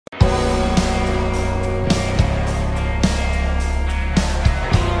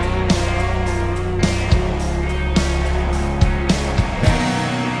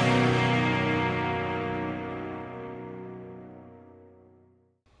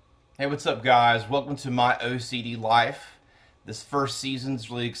Hey, what's up, guys? Welcome to my OCD life. This first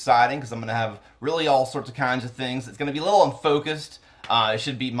season's really exciting because I'm going to have really all sorts of kinds of things. It's going to be a little unfocused. It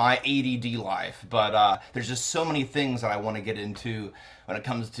should be my ADD life, but there's just so many things that I want to get into when it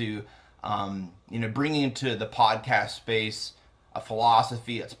comes to, bringing into the podcast space a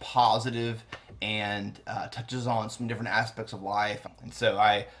philosophy that's positive and touches on some different aspects of life. And so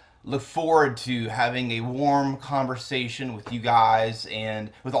I look forward to having a warm conversation with you guys and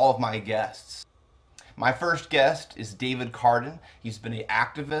with all of my guests. My first guest is David Carden. He's been an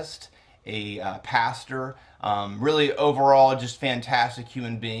activist, a pastor, really overall just fantastic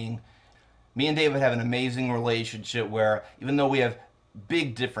human being. Me and David have an amazing relationship where even though we have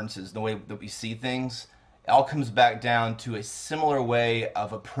big differences in the way that we see things, it all comes back down to a similar way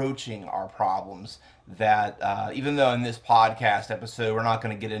of approaching our problems that even though in this podcast episode we're not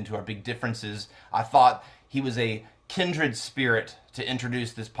going to get into our big differences, I thought he was a kindred spirit to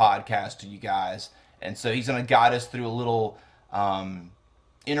introduce this podcast to you guys. And so he's going to guide us through a little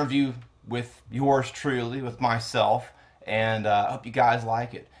interview with yours truly, with myself, and I hope you guys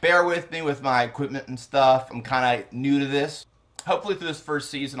like it. Bear with me with my equipment and stuff. I'm kind of new to this. Hopefully through this first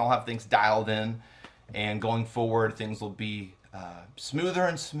season I'll have things dialed in, and going forward things will be smoother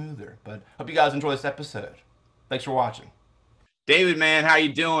and smoother. But hope you guys enjoy this episode. Thanks for watching. David, man, how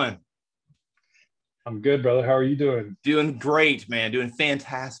you doing? I'm good, brother. How are you doing? Doing great, man. Doing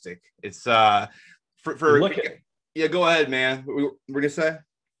fantastic. It's yeah, go ahead, man. What we're gonna say?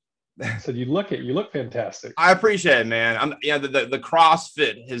 So you look fantastic. I appreciate it, man. The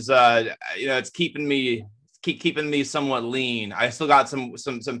CrossFit is it's keeping me somewhat lean. I still got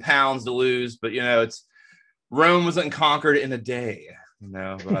some pounds to lose, but it's Rome wasn't conquered in a day,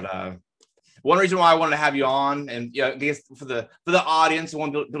 but one reason why I wanted to have you on, and I guess for the audience, I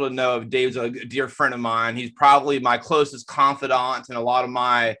want people to know Dave's a dear friend of mine. He's probably my closest confidant in a lot of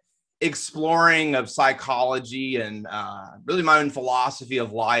my exploring of psychology and really my own philosophy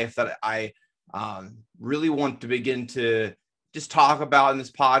of life that I really want to begin to just talk about in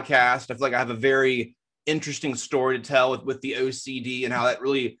this podcast. I feel like I have a very interesting story to tell with the OCD and how that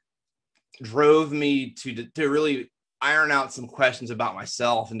really drove me to really iron out some questions about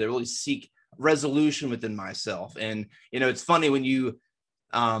myself and to really seek resolution within myself. And it's funny when you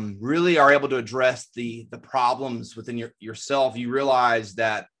really are able to address the problems within yourself, you realize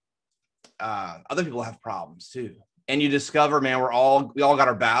that other people have problems too, and you discover, man, we all got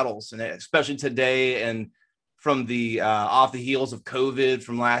our battles, and especially today and from the off the heels of COVID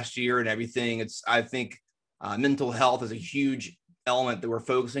from last year and everything. I think mental health is a huge element that we're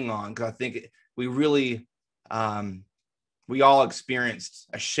focusing on, because I think we really we all experienced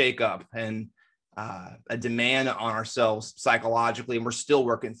a shakeup and a demand on ourselves psychologically, and we're still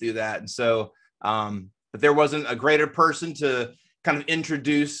working through that. And so, but there wasn't a greater person to kind of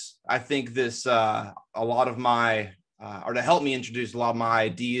introduce, I think, this a lot of my or to help me introduce a lot of my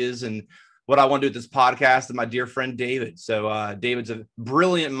ideas and what I want to do with this podcast, and my dear friend David. So David's a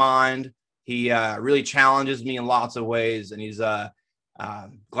brilliant mind. He really challenges me in lots of ways, and he's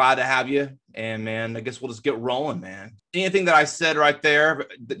glad to have you. And man, I guess we'll just get rolling, man. Anything that I said right there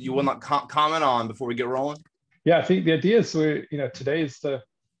that you will not comment on before we get rolling? Yeah, I think the idea is today is to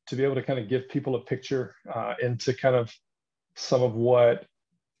be able to kind of give people a picture into kind of some of what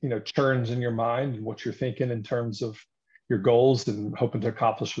churns in your mind and what you're thinking in terms of your goals and hoping to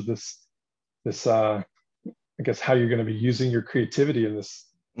accomplish with this I guess how you're going to be using your creativity in this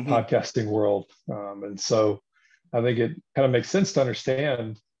podcasting world. And so I think it kind of makes sense to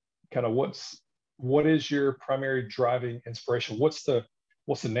understand kind of what is your primary driving inspiration? What's the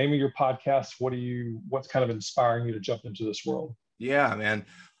name of your podcast? What's kind of inspiring you to jump into this world? Yeah, man.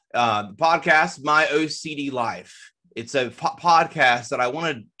 The podcast, My OCD Life. It's a podcast that I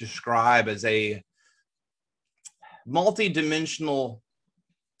want to describe as a multi-dimensional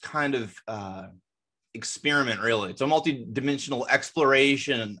kind of experiment, really. It's a multi-dimensional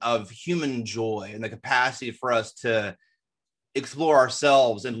exploration of human joy and the capacity for us to explore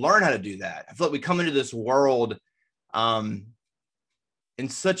ourselves and learn how to do that. I feel like we come into this world in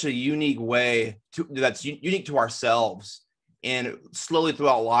such a unique way that's unique to ourselves. And slowly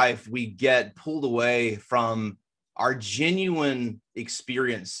throughout life, we get pulled away from our genuine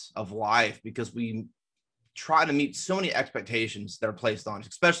experience of life because we try to meet so many expectations that are placed on us,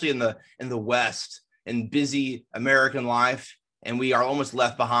 especially in the West, in busy American life. And we are almost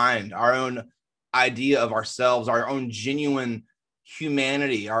left behind our own idea of ourselves, our own genuine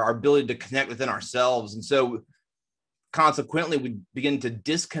humanity, our ability to connect within ourselves. And so consequently, we begin to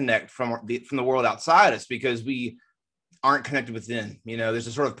disconnect from the world outside us because we aren't connected within. There's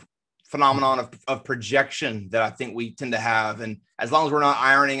a sort of phenomenon of projection that I think we tend to have. And as long as we're not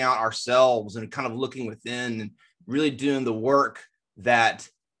ironing out ourselves and kind of looking within and really doing the work that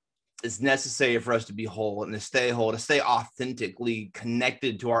is necessary for us to be whole and to stay authentically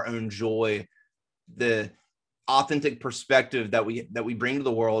connected to our own joy, the authentic perspective that we bring to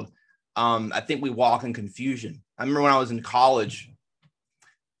the world, I think we walk in confusion. I remember when I was in college,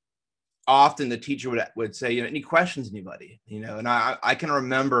 often the teacher would say, you know, any questions, anybody, you know, and I can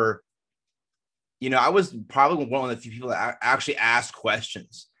remember, you know, I was probably one of the few people that actually asked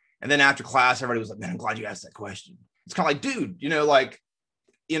questions. And then after class, everybody was like, man, I'm glad you asked that question. It's kind of like, dude, you know, like,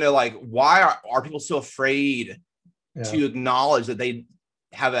 why are people so afraid to acknowledge that they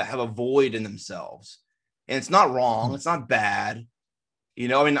have a void in themselves? And it's not wrong. It's not bad. You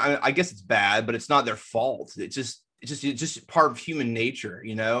know, I mean, I guess it's bad, but it's not their fault. It's just part of human nature,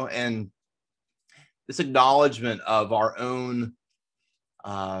 you know, and this acknowledgement of our own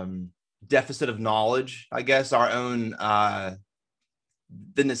deficit of knowledge, I guess, our own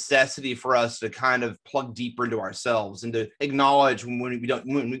the necessity for us to kind of plug deeper into ourselves and to acknowledge when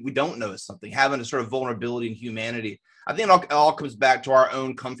we don't know something, having a sort of vulnerability and humanity. I think it all comes back to our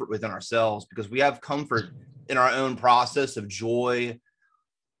own comfort within ourselves, because we have comfort in our own process of joy,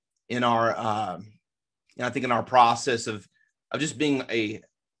 in our I think in our process of just being a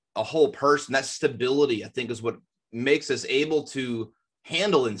whole person. That stability, I think, is what makes us able to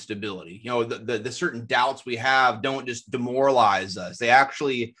handle instability. You know, the certain doubts we have don't just demoralize us. They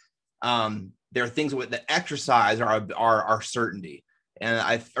actually, there are things that exercise our certainty. And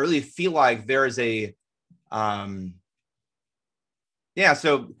I really feel like there is a,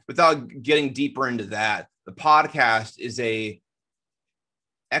 so without getting deeper into that, the podcast is a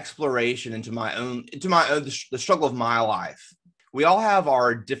exploration into the struggle of my life. We all have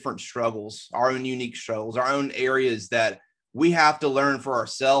our different struggles, our own unique struggles, our own areas that we have to learn for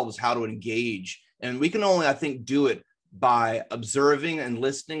ourselves how to engage. And we can only, I think, do it by observing and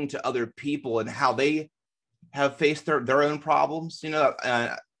listening to other people and how they have faced their own problems. You know,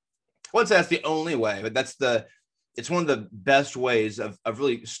 I wouldn't say that's the only way, but it's one of the best ways of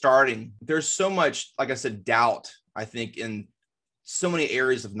really starting. There's so much, like I said, doubt, I think, in so many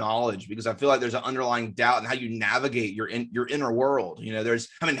areas of knowledge, because I feel like there's an underlying doubt in how you navigate your inner world. You know,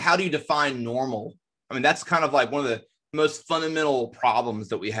 how do you define normal? I mean, that's kind of like one of the most fundamental problems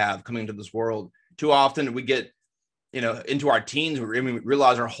that we have coming into this world. Too often we get, you know, into our teens, we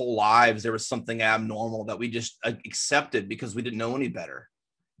realize our whole lives there was something abnormal that we just accepted because we didn't know any better.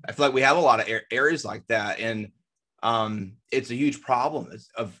 I feel like we have a lot of areas like that, and it's a huge problem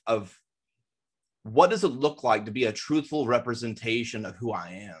of what does it look like to be a truthful representation of who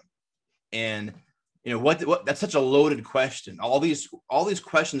I am? And you know, what that's such a loaded question. All these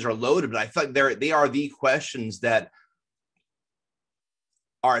questions are loaded, but I feel like they are the questions that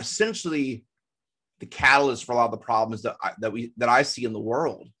are essentially the catalyst for a lot of the problems that I see in the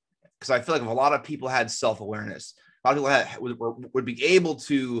world. Because I feel like if a lot of people had self-awareness, a lot of people would be able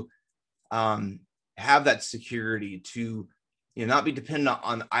to have that security to, you know, not be dependent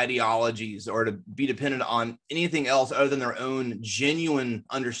on ideologies or to be dependent on anything else other than their own genuine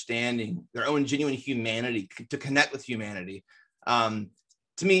understanding, their own genuine humanity, to connect with humanity.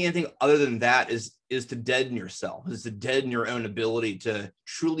 To me, anything other than that is to deaden yourself, is to deaden your own ability to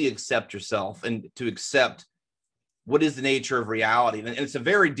truly accept yourself and to accept what is the nature of reality. And it's a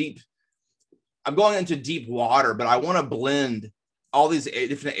very deep, I'm going into deep water, but I want to blend all these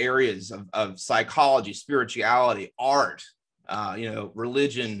different areas of psychology, spirituality, art, you know,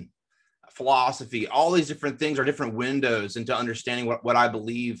 religion, philosophy. All these different things are different windows into understanding what I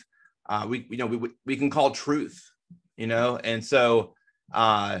believe we can call truth, you know. And so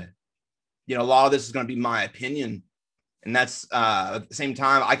you know, a lot of this is going to be my opinion, and that's at the same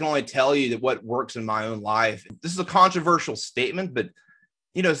time, I can only tell you that what works in my own life. This is a controversial statement, but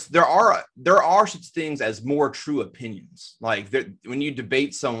you know, there are such things as more true opinions. Like when you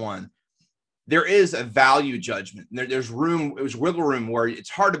debate someone, there is a value judgment. There's wiggle room where it's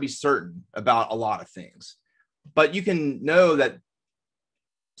hard to be certain about a lot of things, but you can know that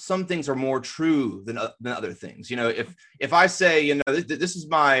some things are more true than other things. You know, if I say, you know, this is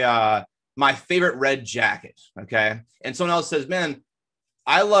my favorite red jacket, okay, and someone else says, man,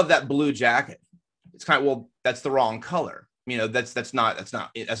 I love that blue jacket. It's kind of, well, that's the wrong color. You know, that's not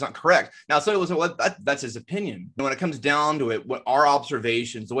correct. Now, so it was, well, that's his opinion. And when it comes down to it, what our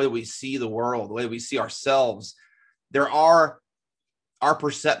observations, the way we see the world, the way we see ourselves, our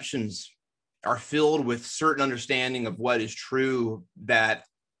perceptions are filled with certain understanding of what is true that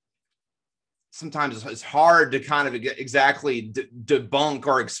sometimes it's hard to kind of exactly debunk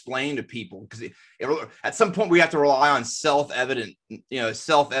or explain to people, because at some point we have to rely on self-evident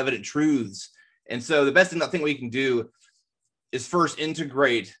truths. And so the best thing I think we can do is first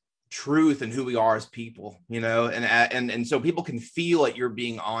integrate truth and who we are as people, and so people can feel like you're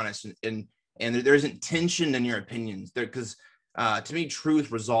being honest, and there isn't tension in your opinions there, because to me,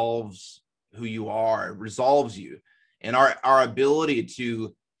 truth resolves who you are, resolves you, and our ability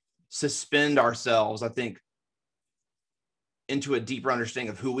to suspend ourselves, I think, into a deeper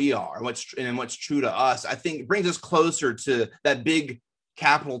understanding of who we are and what's true to us, I think brings us closer to that big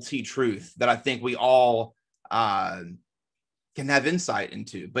capital T truth that I think we all can have insight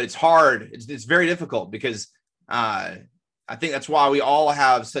into. But it's hard. It's very difficult, because I think that's why we all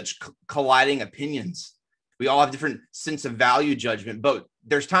have such colliding opinions. We all have different sense of value judgment, but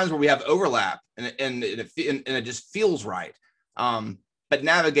there's times where we have overlap, and it just feels right. But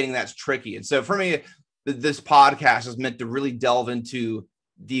navigating that's tricky. And so for me, this podcast is meant to really delve into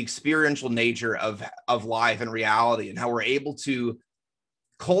the experiential nature of life and reality, and how we're able to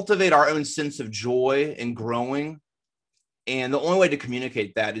cultivate our own sense of joy and growing. And the only way to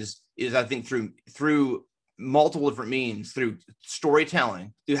communicate that is I think through multiple different means, through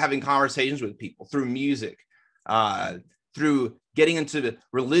storytelling, through having conversations with people, through music, through getting into the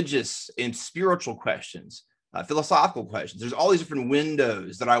religious and spiritual questions, philosophical questions. There's all these different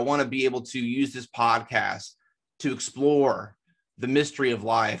windows that I want to be able to use this podcast to explore the mystery of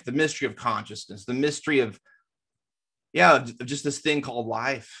life, the mystery of consciousness, the mystery of just this thing called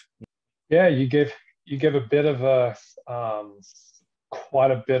life. Yeah, you gave a bit of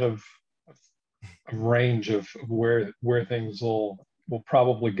quite a bit of a range of where things will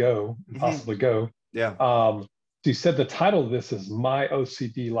probably go, possibly go. Yeah. So you said the title of this is My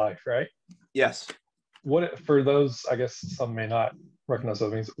OCD Life, right? Yes. What, for those, I guess some may not recognize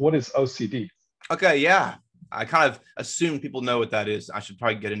those things, what is OCD? Okay, yeah. I kind of assume people know what that is. I should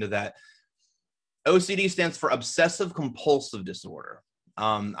probably get into that. OCD stands for obsessive compulsive disorder.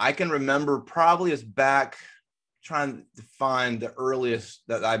 I can remember probably as back trying to find the earliest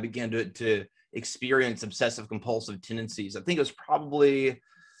that I began to experience obsessive compulsive tendencies. I think it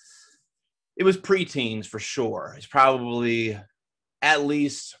was preteens for sure. It's probably at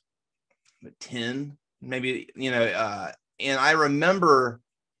least 10, maybe, and I remember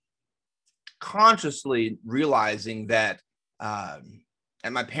consciously realizing that at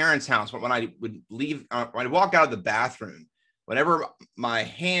my parents' house, when I would leave, when I walk out of the bathroom, whenever my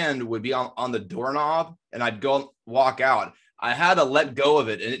hand would be on the doorknob and I'd go walk out, I had to let go of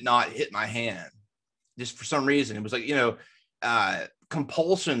it and it not hit my hand. Just for some reason, it was like,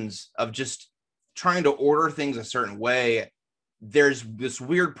 compulsions of just trying to order things a certain way. There's this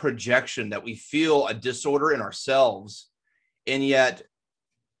weird projection that we feel a disorder in ourselves. And yet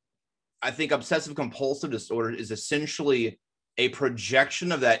I think obsessive compulsive disorder is essentially a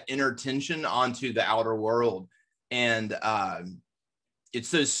projection of that inner tension onto the outer world. And it's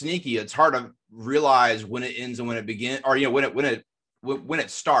so sneaky. It's hard to realize when it ends and when it begins, or, when it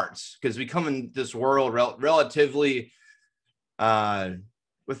starts, because we come in this world relatively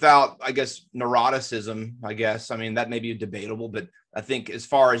without, I guess, neuroticism, I guess. I mean, that may be debatable, but I think as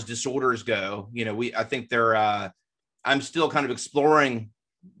far as disorders go, I think I'm still kind of exploring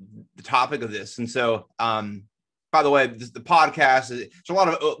the topic of this. And so, by the way, the podcast, there's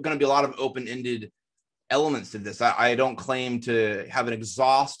going to be a lot of open-ended elements to this. I don't claim to have an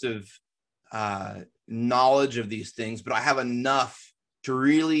exhaustive knowledge of these things, but I have enough to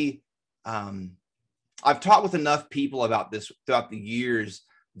really, I've talked with enough people about this throughout the years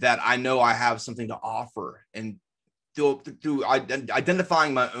that I know I have something to offer. And through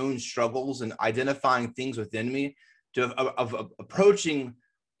identifying my own struggles and identifying things within me, of approaching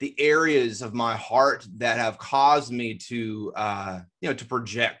the areas of my heart that have caused me to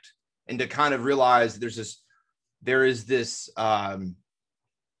project, and to kind of realize there is this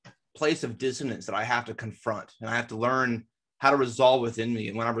place of dissonance that I have to confront, and I have to learn how to resolve within me.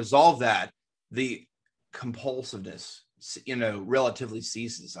 And when I resolve that, the compulsiveness, relatively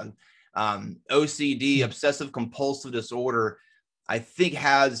ceases. OCD, obsessive compulsive disorder, I think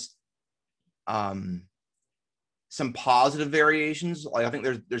has some positive variations. Like, I think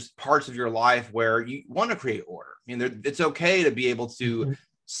there's parts of your life where you want to create order. I mean, it's okay to be able to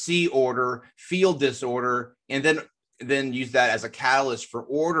see order, feel disorder, and then use that as a catalyst for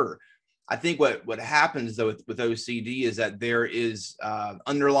order. I think what happens though with OCD is that there is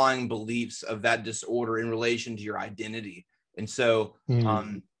underlying beliefs of that disorder in relation to your identity. And so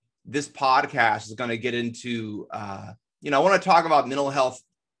this podcast is going to get into, I want to talk about mental health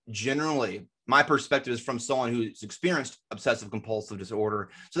generally. my perspective is from someone who's experienced obsessive compulsive disorder.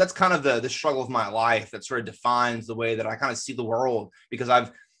 So that's kind of the struggle of my life that sort of defines the way that I kind of see the world, because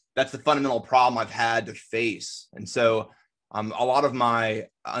that's the fundamental problem I've had to face. And so a lot of my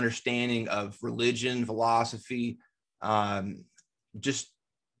understanding of religion, philosophy, just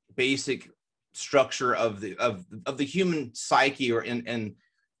basic structure of the human psyche, or in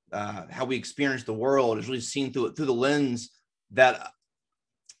how we experience the world, is really seen through the lens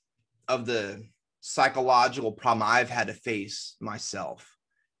of the psychological problem I've had to face myself.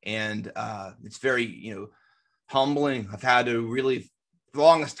 And it's very, humbling. I've had to really, for the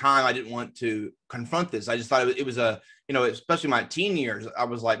longest time, I didn't want to confront this. I just thought it was especially my teen years, I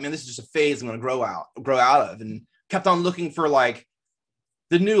was like, man, this is just a phase I'm going to grow out of, and kept on looking for like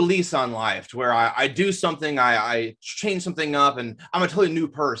the new lease on life, to where I do something, I change something up, and I'm a totally new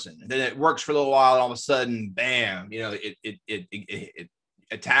person. And then it works for a little while, and all of a sudden, bam, it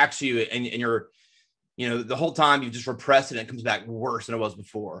attacks you, and you're, the whole time you've just repressed it, and it comes back worse than it was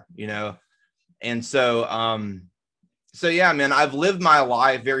before, And so, yeah, man, I've lived my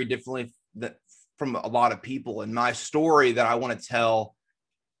life very differently from a lot of people. And my story that I want to tell,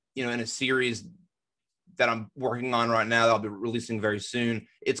 in a series that I'm working on right now, that I'll be releasing very soon,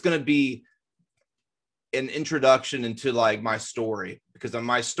 it's going to be an introduction into like my story, because on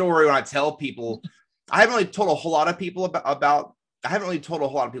my story, when I tell people, I haven't really told a whole lot of people about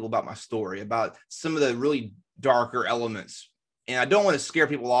my story, about some of the really darker elements. And I don't want to scare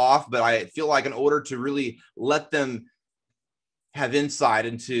people off, but I feel like in order to really let them have insight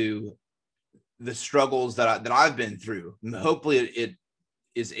into the struggles that I've been through, hopefully it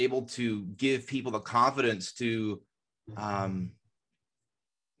is able to give people the confidence to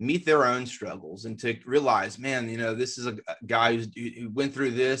meet their own struggles, and to realize, man, this is a guy who went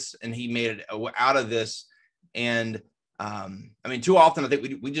through this, and he made it out of this. And too often I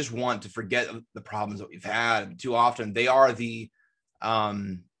think we just want to forget the problems that we've had. Too often they are the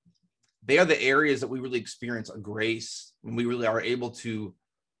areas that we really experience a grace, when we really are able to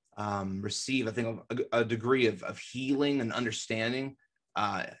receive, I think, a degree of healing and understanding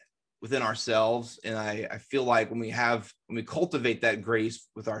within ourselves. And I feel like when we cultivate that grace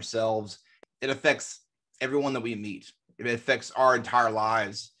with ourselves, it affects everyone that we meet. It affects our entire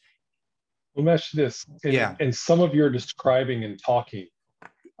lives. Well, Mesh, this, in some of your describing and talking,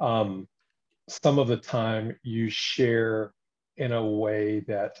 some of the time you share in a way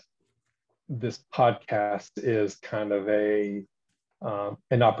that this podcast is kind of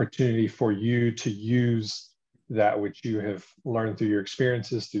an opportunity for you to use that which you have learned through your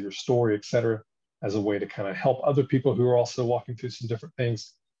experiences, through your story, et cetera, as a way to kind of help other people who are also walking through some different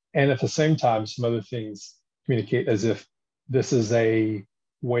things. And at the same time, some other things communicate as if this is a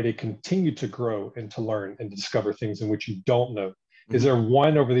way to continue to grow and to learn and to discover things in which you don't know. Mm-hmm. Is there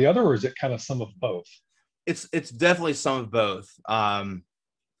one over the other, or is it kind of some of both? It's definitely some of both.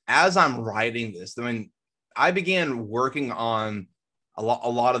 As I'm writing this, I began working on a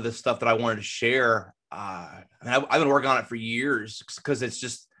lot of the stuff that I wanted to share. I've been working on it for years, because it's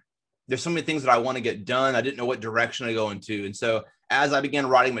just, there's so many things that I want to get done. I didn't know what direction to go into. And so as I began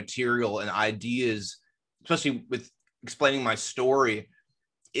writing material and ideas, especially with explaining my story,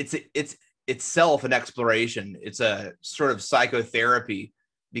 it's itself an exploration. It's a sort of psychotherapy,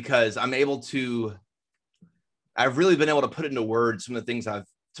 because I've really been able to put into words some of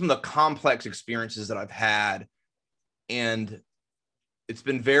the complex experiences that I've had. And it's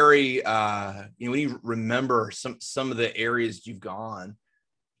been very, when you remember some of the areas you've gone,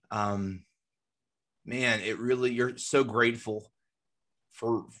 man, it really, you're so grateful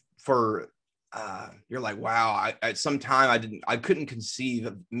for you're like, wow, at some time I couldn't conceive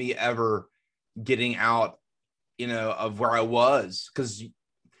of me ever getting out, of where I was, because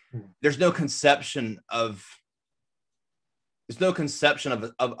there's no conception of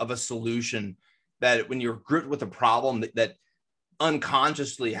a solution that, when you're gripped with a problem that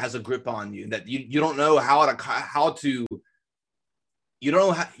unconsciously has a grip on you, that you don't know how to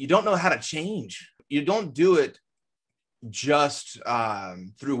change. You don't do it just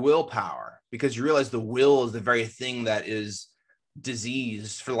through willpower, because you realize the will is the very thing that is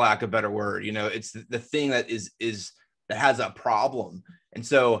diseased, for lack of a better word. It's the thing that that has a problem. And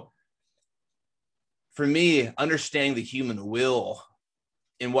so for me, understanding the human will,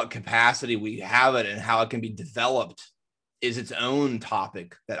 in what capacity we have it and how it can be developed, is its own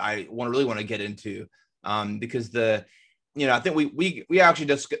topic that I really want to get into, because I think we actually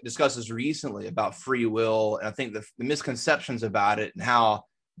discussed this recently about free will, and I think the misconceptions about it, and how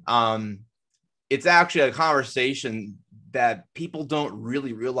it's actually a conversation that people don't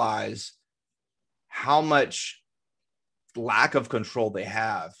really realize how much lack of control they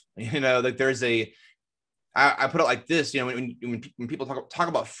have. Like there's I put it like this, when people talk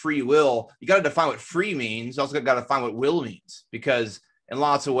about free will, you got to define what free means. You also got to define what will means, because in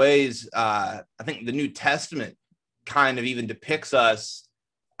lots of ways, I think the New Testament kind of even depicts us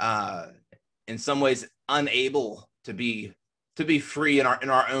in some ways unable to be free in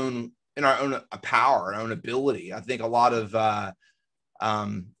our own power, our own ability. I think a lot of at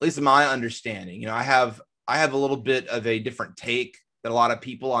least in my understanding, I have a little bit of a different take than a lot of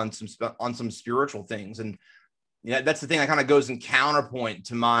people on some spiritual things. And that's the thing that kind of goes in counterpoint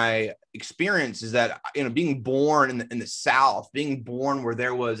to my experience, is that, being born in the South, being born where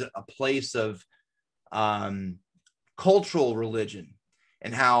there was a place of cultural religion,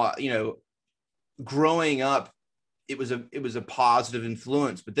 and how, growing up, it was a positive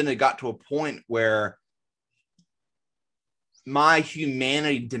influence. But then it got to a point where my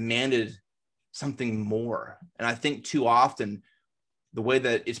humanity demanded something more. And I think too often, the way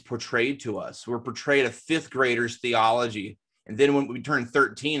that it's portrayed to us, we're portrayed a fifth grader's theology. And then when we turn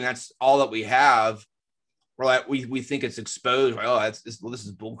 13, that's all that we have. We're like, we think it's exposed. Like, oh, this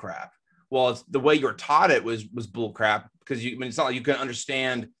is bull crap. Well, it's the way you were taught it was bull crap, because it's not like you can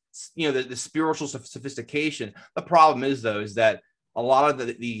understand, the spiritual sophistication. The problem is, though, is that a lot of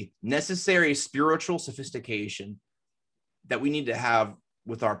the necessary spiritual sophistication that we need to have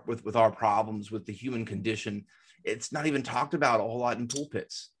with our problems, with the human condition, it's not even talked about a whole lot in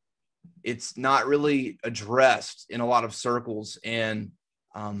pulpits. It's not really addressed in a lot of circles, and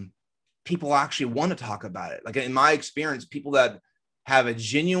people actually want to talk about it. Like in my experience, people that have a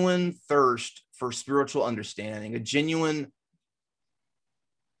genuine thirst for spiritual understanding, a genuine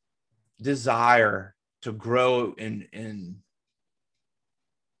desire to grow in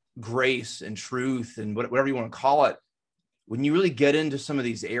grace and truth and whatever you want to call it, when you really get into some of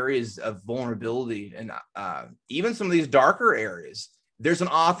these areas of vulnerability, and even some of these darker areas, there's an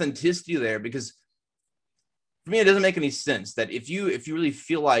authenticity there. Because for me, it doesn't make any sense that if you really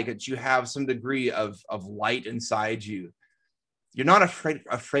feel like that you have some degree of light inside you, you're not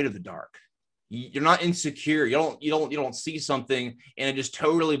afraid of the dark. You're not insecure. You don't see something and it just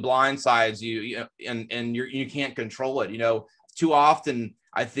totally blindsides you, and you can't control it. Too often,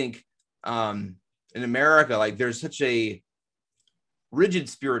 I think in America, like there's such a rigid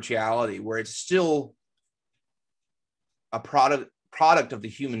spirituality where it's still a product of the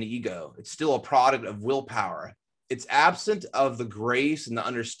human ego. It's still a product of willpower. It's absent of the grace and the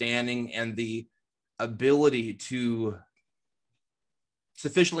understanding and the ability to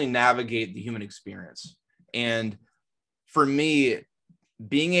sufficiently navigate the human experience. And for me,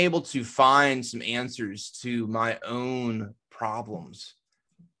 being able to find some answers to my own problems,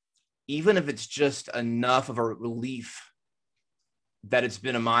 even if it's just enough of a relief that it's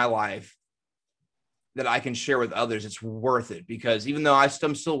been in my life that I can share with others, it's worth it. Because even though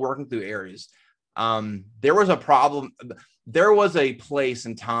I'm still working through areas, there was a problem. There was a place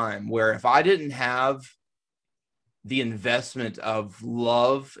and time where if I didn't have the investment of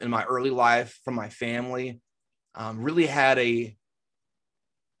love in my early life from my family, really had a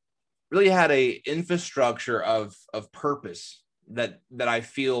infrastructure of purpose that I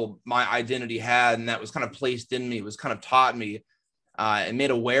feel my identity had, and that was kind of placed in me, was kind of taught me and made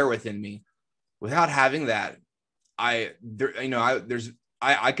aware within me. Without having that, I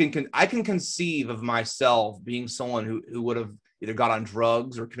can conceive of myself being someone who would have either got on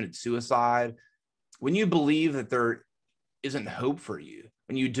drugs or committed suicide. When you believe that there isn't hope for you,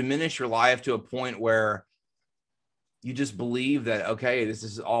 when you diminish your life to a point where you just believe that, okay, this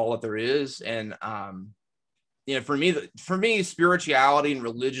is all that there is. And, for me, spirituality and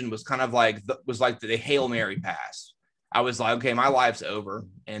religion was kind of like, the Hail Mary pass. I was like, okay, my life's over.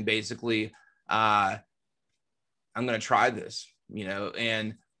 And basically, I'm going to try this,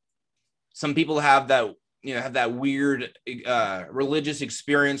 and some people have that weird religious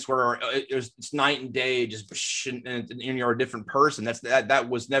experience where it's night and day, just and you're a different person. That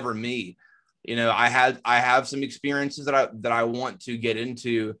was never me. I have some experiences that I want to get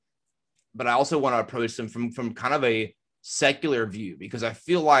into, but I also want to approach them from kind of a secular view, because I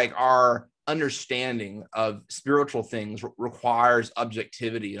feel like our understanding of spiritual things requires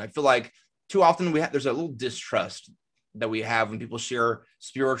objectivity. And I feel like too often there's a little distrust that we have when people share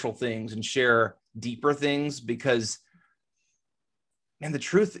spiritual things and share deeper things, because, man, the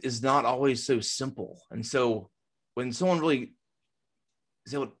truth is not always so simple. And so when someone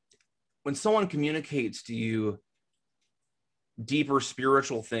communicates to you deeper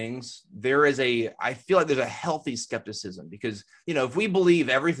spiritual things, I feel like there's a healthy skepticism, because, if we believe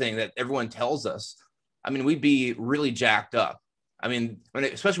everything that everyone tells us, I mean, we'd be really jacked up. I mean,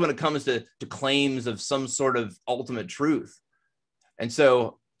 especially when it comes to claims of some sort of ultimate truth. And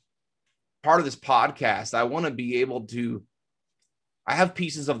so part of this podcast, I want to be able to, I have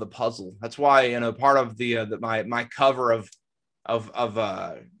pieces of the puzzle. That's why, you know, part of my cover of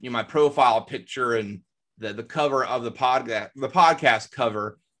you know, my profile picture and the cover of the podcast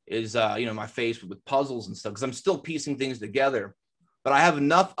cover is, you know, my face with puzzles and stuff, because I'm still piecing things together, but I have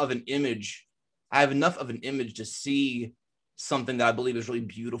enough of an image. I have enough of an image to see something that I believe is really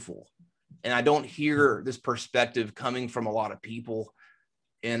beautiful. And I don't hear this perspective coming from a lot of people.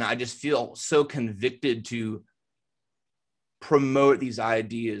 And I just feel so convicted to promote these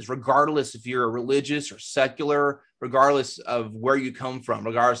ideas, regardless if you're religious or secular, regardless of where you come from,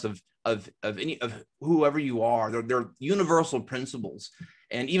 regardless of whoever you are. They're universal principles.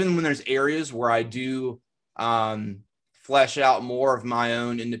 And even when there's areas where I do flesh out more of my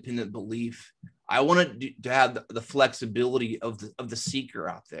own independent belief, I want to have the flexibility of the seeker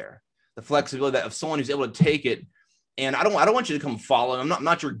out there, the flexibility of someone who's able to take it. And I don't want you to come follow. I'm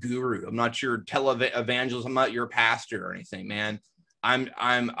not your guru. I'm not your televangelist. I'm not your pastor or anything, man. I'm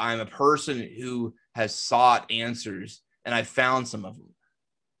a person who has sought answers, and I found some of them.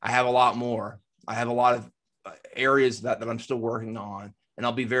 I have a lot more. I have a lot of areas that I'm still working on, and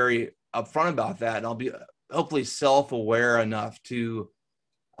I'll be very upfront about that. And I'll be hopefully self-aware enough to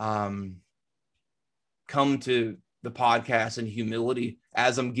come to the podcast in humility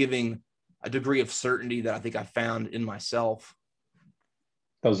as I'm giving a degree of certainty that I think I found in myself.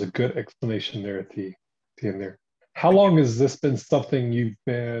 That was a good explanation there at the end there. How long has this been something you've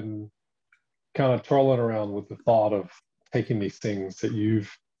been kind of trolling around with the thought of taking these things that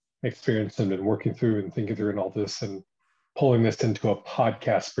you've experienced and been working through and thinking through and all this and pulling this into a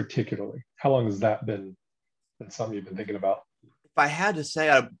podcast particularly? How long has that been something you've been thinking about? If I had to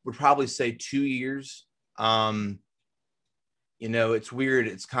say, I would probably say 2 years. You know, it's weird.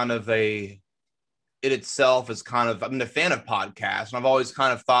 It's kind of it itself is kind of, I'm a fan of podcasts, and I've always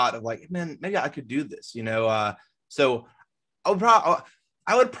kind of thought of like, man, maybe I could do this, you know? So I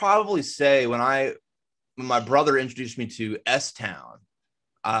would probably say when my brother introduced me to S-Town,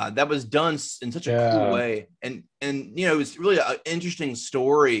 that was done in such a cool way. And, you know, it was really an interesting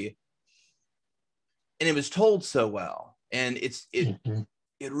story, and it was told so well. And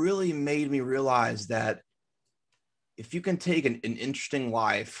it really made me realize that if you can take an interesting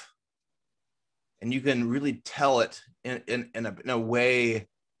life and you can really tell it in a way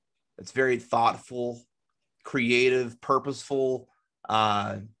that's very thoughtful, creative, purposeful,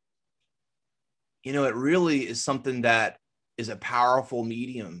 you know, it really is something that is a powerful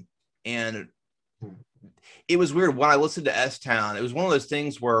medium. And it was weird when I listened to S-Town. It was one of those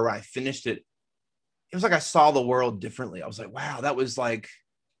things where when I finished it, it was like I saw the world differently. I was like, wow, that was like,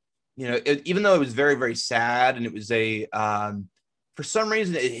 you know, even though it was very, very sad, and it was for some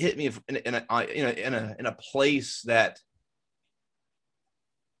reason it hit me in a place that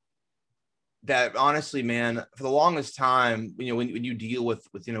honestly, man, for the longest time, you know, when you deal with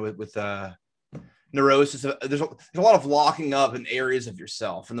neurosis, there's a lot of locking up in areas of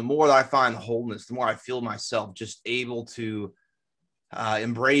yourself. And the more that I find wholeness, the more I feel myself just able to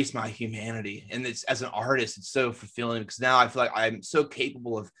embrace my humanity. And it's, as an artist, it's so fulfilling, because now I feel like I'm so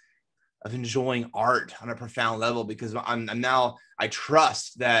capable of enjoying art on a profound level, because I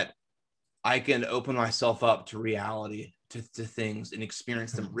trust that I can open myself up to reality, to things, and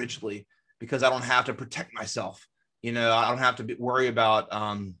experience them richly, because I don't have to protect myself. You know, I don't have to worry about,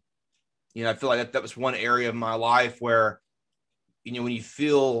 you know, I feel like that was one area of my life where, you know, when you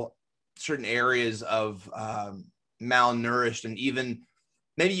feel certain areas of malnourished, and even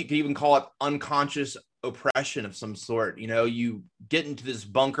maybe you could even call it unconscious oppression of some sort, you know, you get into this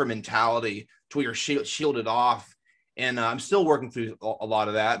bunker mentality to where you're shielded off. And I'm still working through a lot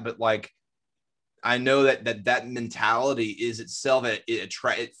of that, but like, I know that mentality is itself,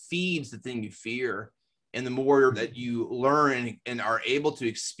 it feeds the thing you fear. And the more that you learn and are able to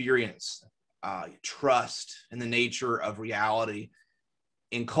experience trust in the nature of reality,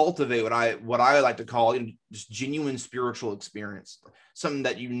 and cultivate what I like to call just genuine spiritual experience, something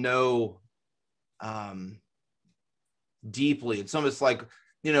that, you know, deeply. It's almost like,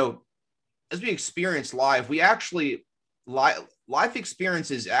 you know, as we experience life, life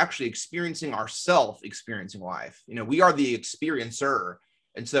experience is actually experiencing ourself experiencing life. You know, we are the experiencer.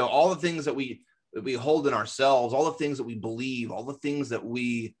 And so all the things that we hold in ourselves, all the things that we believe, all the things that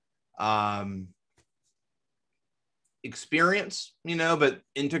we experience, you know, but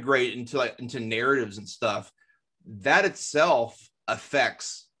integrate into narratives and stuff, that itself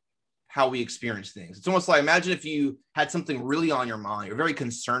affects how we experience things. It's almost like, imagine if you had something really on your mind, you're very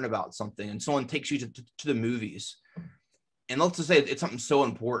concerned about something, and someone takes you to the movies, and let's just say it's something so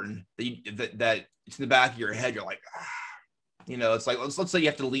important that it's in the back of your head. You're like, it's like, let's say you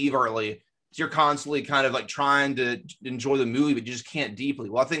have to leave early. So you're constantly kind of like trying to enjoy the movie, but you just can't deeply.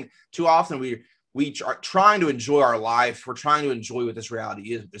 Well, I think too often we are trying to enjoy our life. We're trying to enjoy what this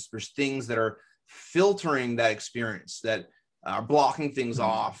reality is. There's things that are filtering that experience, that are blocking things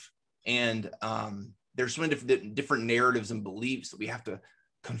off. And there's so many different narratives and beliefs that we have to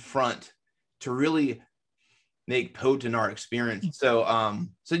confront to really make potent our experience. So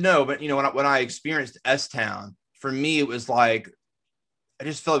no, but when I experienced S-Town, for me, it was like, I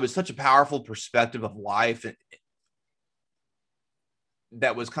just felt it was such a powerful perspective of life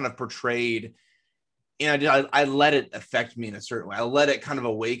that was kind of portrayed. And I let it affect me in a certain way. I let it kind of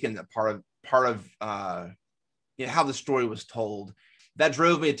awaken that part of how the story was told. That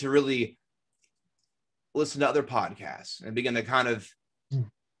drove me to really listen to other podcasts and begin to kind of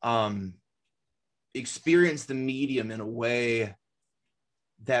experience the medium in a way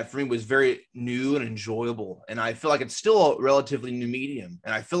that for me was very new and enjoyable. And I feel like it's still a relatively new medium.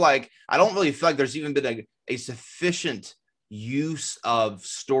 And I don't really feel like there's even been a sufficient use of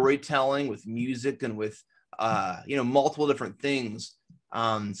storytelling with music and with, multiple different things.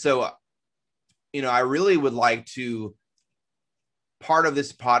 I really would like to, part of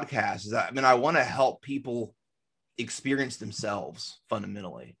this podcast is that, I want to help people experience themselves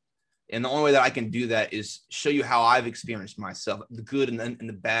fundamentally. And the only way that I can do that is show you how I've experienced myself, the good and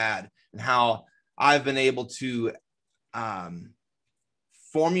the bad, and how I've been able to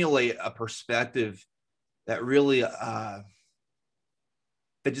formulate a perspective that really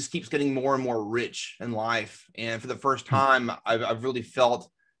that just keeps getting more and more rich in life. And for the first time, I've really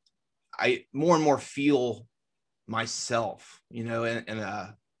felt I more and more feel myself,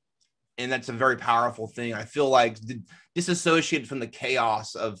 and that's a very powerful thing. I feel like disassociated from the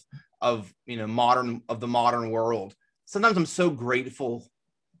chaos of the modern world. Sometimes I'm so grateful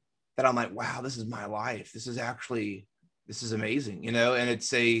that I'm like, wow, this is my life. This is amazing, and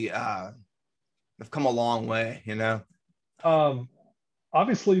it's I've come a long way,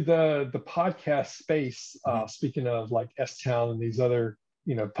 Obviously the podcast space, speaking of like S-Town and these other,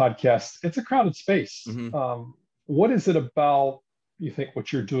 podcasts, it's a crowded space. What is it about, you think,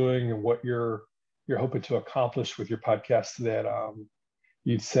 what you're doing and what you're hoping to accomplish with your podcast that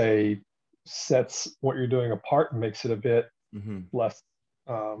you'd say sets what you're doing apart and makes it a bit less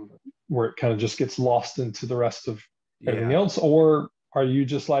where it kind of just gets lost into the rest of everything else? Or are you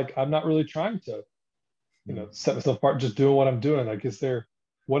just like, I'm not really trying to set myself apart, just doing what I'm doing? Like,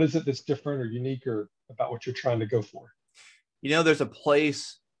 what is it that's different or unique or about what you're trying to go for? There's a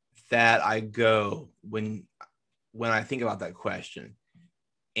place that I go when I think about that question,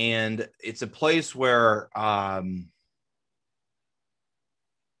 and it's a place where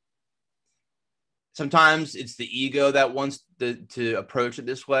sometimes it's the ego that wants to approach it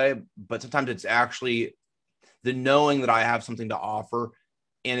this way, but sometimes it's actually the knowing that I have something to offer.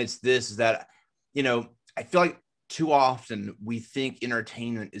 And it's that, I feel like too often we think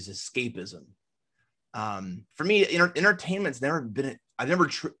entertainment is escapism. For me, entertainment's never been, I've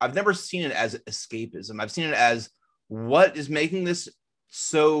never seen it as escapism. I've seen it as what is making this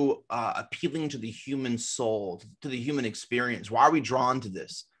so appealing to the human soul, to the human experience. Why are we drawn to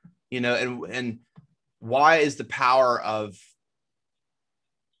this? And why is the power of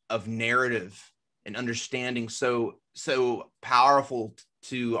narrative and understanding so powerful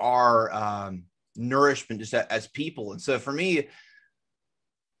to our nourishment just as people? And so for me,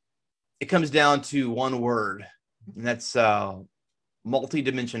 it comes down to one word, and that's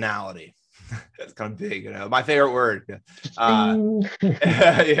multidimensionality. That's kind of big, my favorite word.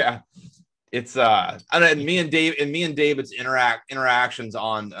 Yeah. It's me and David's interactions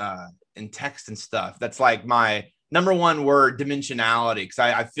on in text and stuff. That's like my number one word, dimensionality, because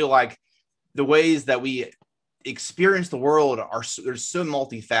I feel like the ways that we experience the world they're so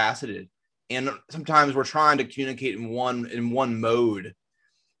multifaceted, and sometimes we're trying to communicate in one mode,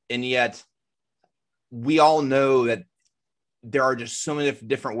 and yet we all know that there are just so many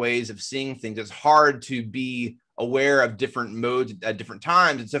different ways of seeing things. It's hard to be aware of different modes at different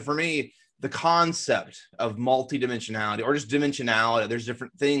times. And so for me, the concept of multidimensionality or just dimensionality, there's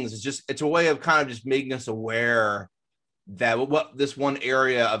different things. It's a way of kind of just making us aware that what this one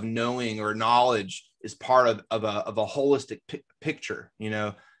area of knowing or knowledge is part of a holistic picture,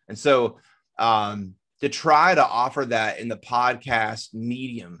 And so to try to offer that in the podcast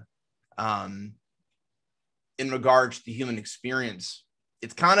medium, in regards to the human experience,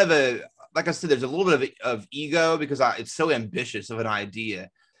 it's kind of like I said, there's a little bit of ego because it's so ambitious of an idea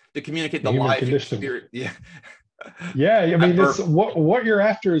to communicate the life experience. Yeah. Yeah. I mean, what you're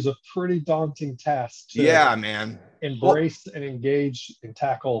after is a pretty daunting task. Yeah, man. embrace and engage and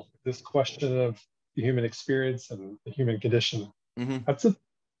tackle this question of the human experience and the human condition. That's a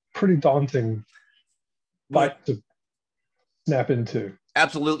pretty daunting fight to snap into.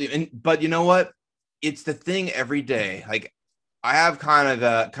 Absolutely. But you know what? It's the thing every day. Like, I have kind of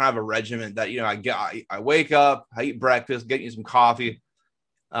a regimen that, I wake up, I eat breakfast, get you some coffee.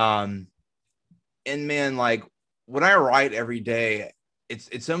 And man, like when I write every day,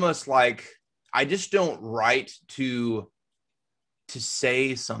 it's almost like I just don't write to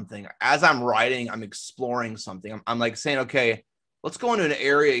say something. As I'm writing, I'm exploring something. I'm like saying, okay, let's go into an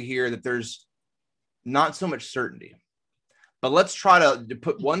area here that there's not so much certainty, but let's try to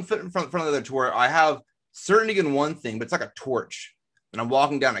put one foot in front of the other to where I have certainty in one thing, but it's like a torch and I'm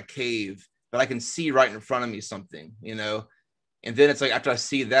walking down a cave, but I can see right in front of me something, and then it's like, after I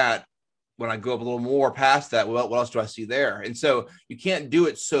see that, when I go up a little more past that, well, what else do I see there? And so you can't do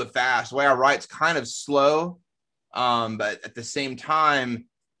it so fast. The way I write is kind of slow, but at the same time,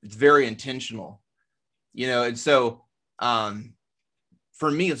 it's very intentional, and so for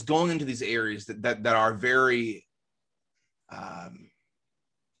me, it's going into these areas that are very,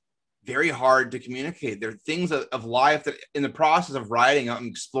 very hard to communicate. There are things of life that in the process of writing, I'm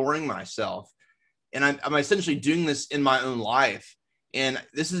exploring myself, and I'm essentially doing this in my own life. And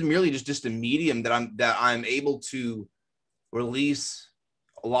this is merely just a medium that I'm able to release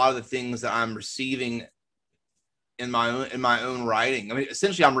a lot of the things that I'm receiving in my own writing. I mean,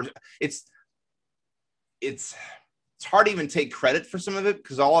 essentially, it's hard to even take credit for some of it,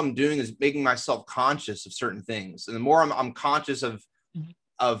 because all I'm doing is making myself conscious of certain things. And the more I'm conscious of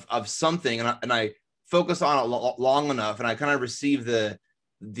something, and I focus on it long enough, and I kind of receive the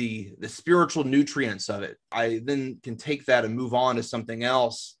spiritual nutrients of it, I then can take that and move on to something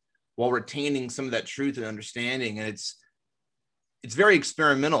else while retaining some of that truth and understanding. And it's very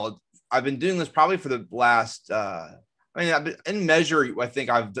experimental. I've been doing this probably for the last, I've been in measure, I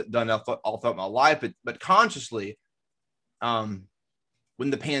think I've done all throughout my life, but consciously, when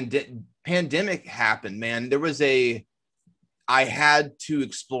the pandemic happened, man, I had to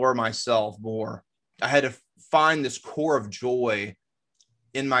explore myself more. I had to find this core of joy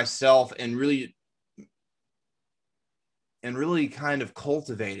in myself and really kind of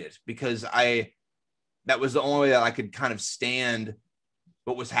cultivate it, because that was the only way that I could kind of stand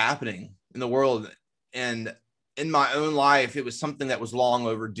what was happening in the world. And in my own life, it was something that was long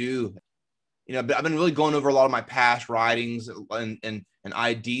overdue. But I've been really going over a lot of my past writings and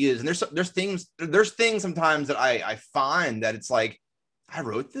ideas. And there's things sometimes that I find that it's like, I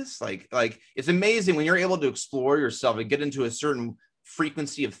wrote this. Like it's amazing when you're able to explore yourself and get into a certain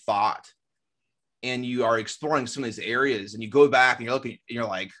frequency of thought, and you are exploring some of these areas, and you go back and you're looking and you're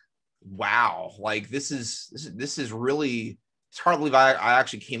like, wow, like this is really, it's hard to believe I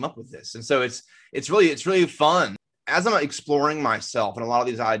actually came up with this. And so it's really fun as I'm exploring myself and a lot of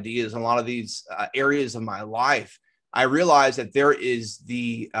these ideas and a lot of these areas of my life. I realize that there is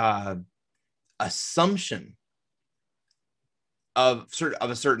the assumption of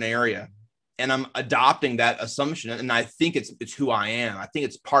a certain area, and I'm adopting that assumption, and I think it's who I am. I think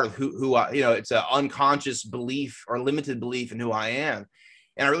it's part of who I, it's an unconscious belief or limited belief in who I am.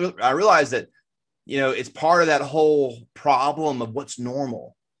 And I realize that, it's part of that whole problem of what's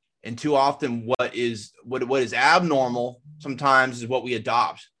normal. And too often what is abnormal sometimes is what we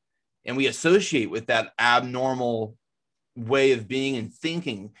adopt, and we associate with that abnormal way of being and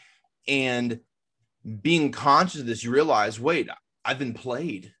thinking. And being conscious of this, you realize, wait, I've been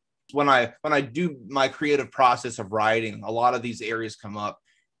played. When I do my creative process of writing, a lot of these areas come up,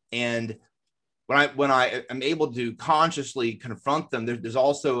 and when I am able to consciously confront them, there's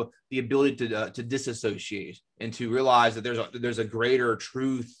also the ability to disassociate and to realize that there's a greater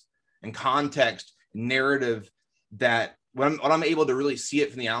truth and context narrative, that when I'm able to really see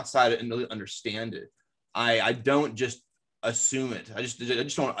it from the outside and really understand it, I don't just assume it. I just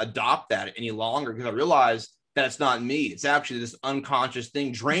don't adopt that any longer, because I realize that it's not me. It's actually this unconscious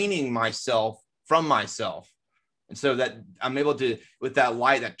thing draining myself from myself. And so that I'm able to, with that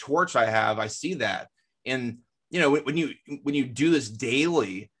light, that torch I have, I see that. And, when you do this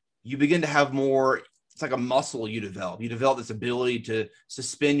daily, you begin to have more, it's like a muscle you develop this ability to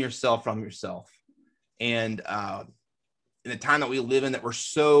suspend yourself from yourself. And in the time that we live in, that we're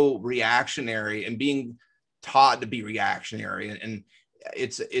so reactionary and being taught to be reactionary, and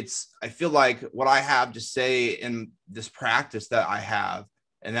I feel like what I have to say in this practice that I have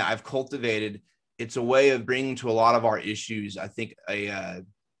and that I've cultivated, it's a way of bringing to a lot of our issues, I think, a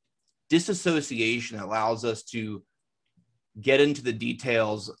disassociation that allows us to get into the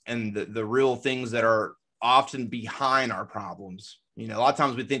details and the real things that are often behind our problems. You know, a lot of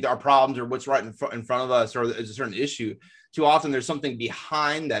times we think that our problems are what's right in front of us, or is a certain issue. Too often there's something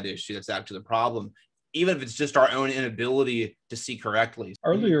behind that issue that's actually the problem, even if it's just our own inability to see correctly.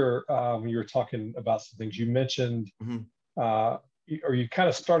 Earlier, when you were talking about some things, you mentioned, or you kind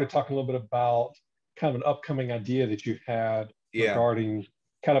of started talking a little bit about kind of an upcoming idea that you had regarding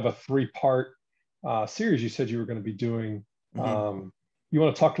kind of a 3-part series you said you were going to be doing. You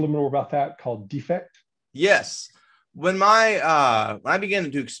want to talk a little more about that, called Defect? Yes. When I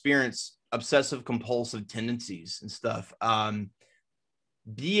began to experience obsessive compulsive tendencies and stuff,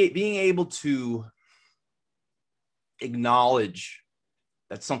 being able to acknowledge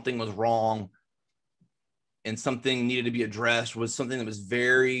that something was wrong and something needed to be addressed was something that was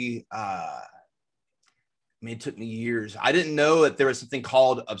very, it took me years. I didn't know that there was something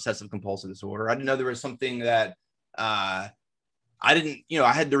called obsessive compulsive disorder. I didn't know there was something that there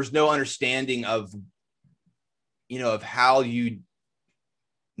was no understanding of, of how you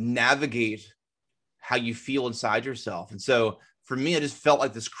navigate how you feel inside yourself. And so for me, I just felt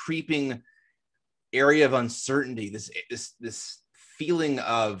like this creeping area of uncertainty, this feeling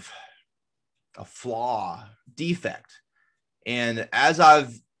of a flaw, defect. And as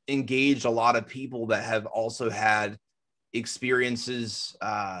I've engaged a lot of people that have also had experiences,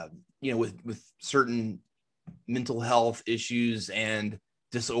 with certain mental health issues and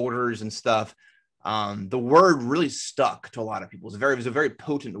disorders and stuff, the word really stuck to a lot of people. It was a very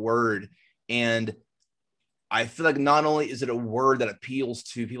potent word. And I feel like not only is it a word that appeals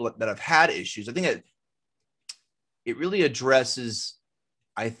to people that have had issues, I think it really addresses,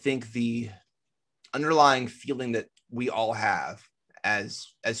 I think, the underlying feeling that we all have as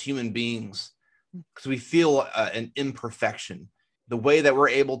human beings, because we feel an imperfection. The way that we're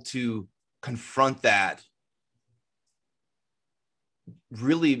able to confront that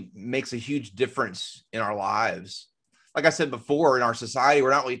really makes a huge difference in our lives. Like I said before, in our society,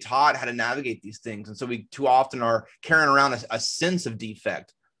 we're not really taught how to navigate these things. And so we too often are carrying around a sense of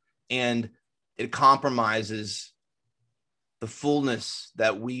defect, and it compromises the fullness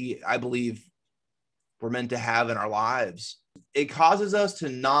that I believe we're meant to have in our lives. It causes us to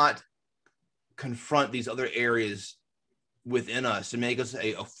not confront these other areas within us to make us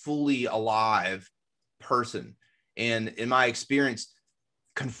a fully alive person. And in my experience,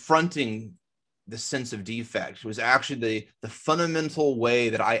 confronting the sense of defect was actually the fundamental way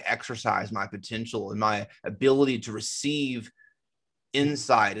that I exercise my potential and my ability to receive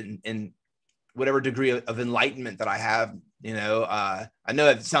insight and whatever degree of enlightenment that I have. I know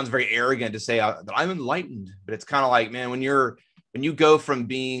that sounds very arrogant to say that I'm enlightened, but it's kind of like, man, when you go from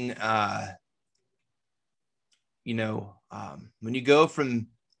being, when you go from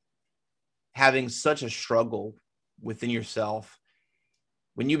having such a struggle within yourself,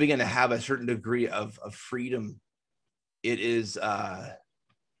 when you begin to have a certain degree of freedom, it is, I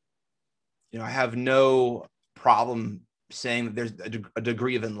have no problem saying that there's a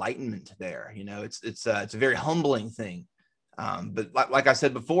degree of enlightenment there. It's a very humbling thing. But like I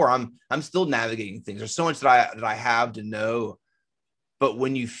said before, I'm still navigating things. There's so much that I have to know. But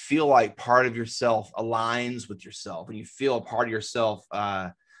when you feel like part of yourself aligns with yourself, when you feel a part of yourself,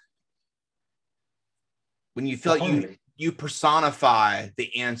 when you feel like you personify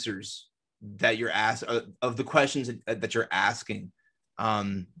the answers that you're asked of the questions that you're asking,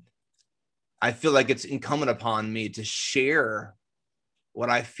 I feel like it's incumbent upon me to share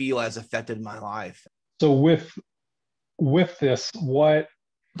what I feel has affected my life. So with this, what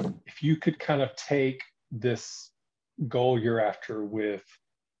if you could kind of take this goal you're after with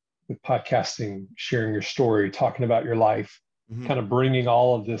podcasting, sharing your story, talking about your life, kind of bringing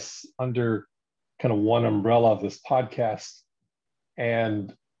all of this under kind of one umbrella of this podcast,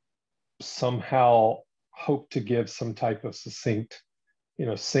 and somehow hope to give some type of succinct,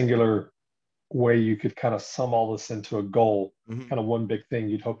 singular way you could kind of sum all this into a goal, kind of one big thing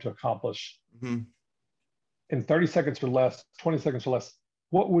you'd hope to accomplish. In 30 seconds or less, 20 seconds or less,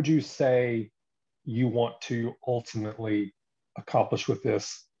 what would you say you want to ultimately accomplish with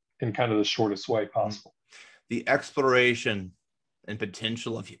this in kind of the shortest way possible? The exploration and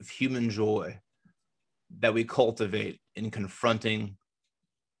potential of human joy that we cultivate in confronting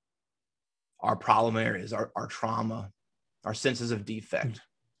our problem areas, our trauma, our senses of defect.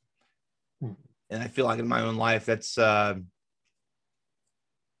 And I feel like in my own life, that's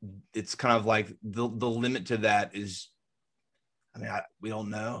it's kind of like the limit to that is, we don't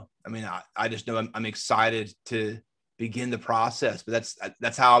know. I just know I'm excited to begin the process, but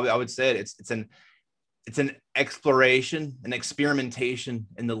that's how I would say it. It's an exploration, an experimentation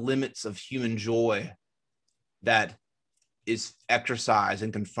in the limits of human joy that is exercised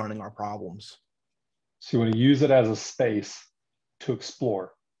in confronting our problems. So you want to use it as a space to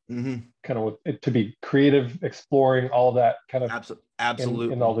explore, Mm-hmm. kind of to be creative, exploring all that kind of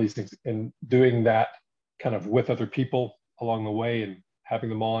Absolutely. in all these things, and doing that kind of with other people along the way, and having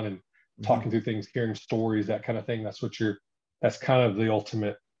them on and talking through things, hearing stories, that kind of thing. That's kind of the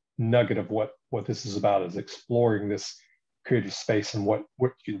ultimate nugget of what this is about, is exploring this creative space and what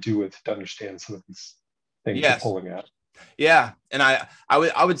you can do with to understand some of these things you're pulling at. Yeah. And I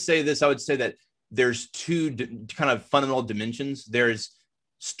would say this, I would say that there's two kind of fundamental dimensions. There's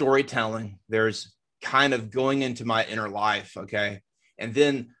storytelling. There's kind of going into my inner life. Okay. And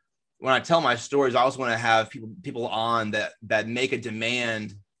then when I tell my stories, I also want to have people on that make a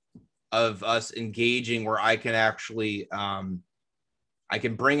demand of us engaging, where I can actually, I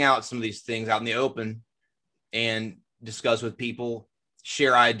can bring out some of these things out in the open and discuss with people,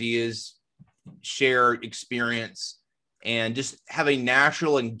 share ideas, share experience, and just have a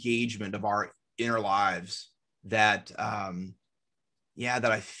natural engagement of our inner lives that,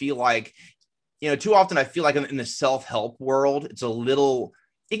 that I feel like, too often I feel like in the self-help world,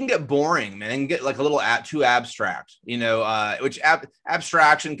 it can get boring, man, and get like a little too abstract, which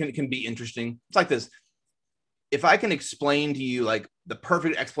abstraction can be interesting. It's like this. If I can explain to you like the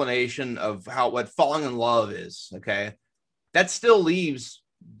perfect explanation of what falling in love is, okay, that still leaves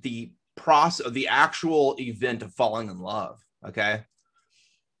the process of the actual event of falling in love. Okay.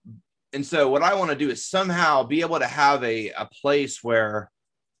 And so what I want to do is somehow be able to have a place where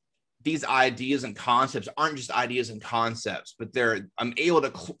these ideas and concepts aren't just ideas and concepts, but I'm able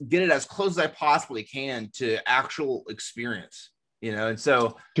to get it as close as I possibly can to actual experience, and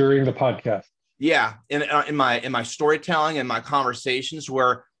so during the podcast. Yeah. In my storytelling and my conversations,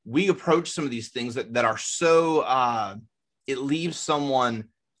 where we approach some of these things that are so, it leaves someone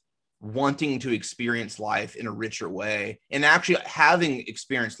wanting to experience life in a richer way, and actually having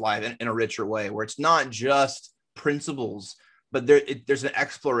experienced life in a richer way, where it's not just principles, but there's an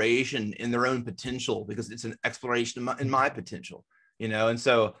exploration in their own potential, because it's an exploration in my potential, and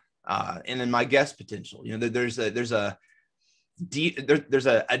so, and in my guest potential, there's a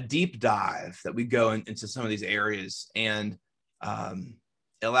deep dive that we go into some of these areas, and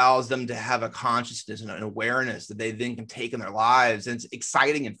it allows them to have a consciousness and an awareness that they then can take in their lives. And it's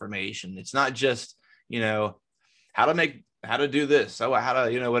exciting information. It's not just, how to do this. So how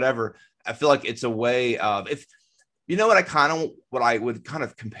to, whatever. I feel like it's a way of, what I would kind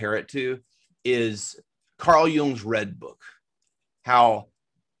of compare it to is Carl Jung's Red Book, how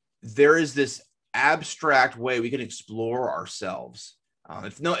there is this abstract way we can explore ourselves. A lot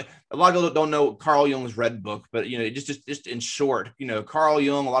of people don't know Carl Jung's Red Book, but just in short, Carl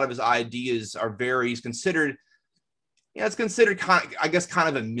Jung, a lot of his ideas are he's considered, it's considered kind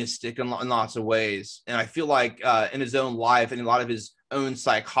of a mystic in lots of ways. And I feel like in his own life and in a lot of his own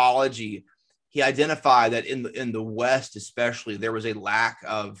psychology, he identified that in the West, especially, there was a lack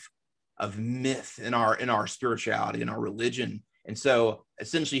of myth in our spirituality and our religion. And so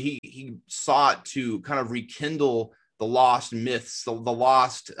essentially he sought to kind of rekindle the lost myths, the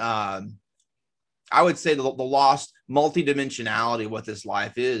lost, I would say the lost multidimensionality of what this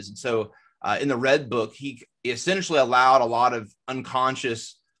life is. And so in the Red Book, he essentially allowed a lot of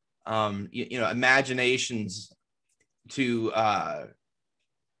unconscious, imaginations to, to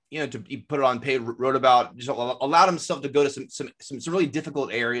put it on page, wrote about, just allowed himself to go to some really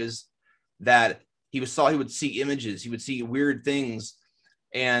difficult areas that he would see images, he would see weird things,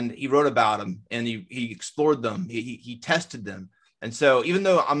 and he wrote about them, and he explored them, he tested them. And so even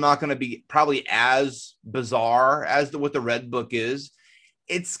though I'm not going to be probably as bizarre as what the Red Book is,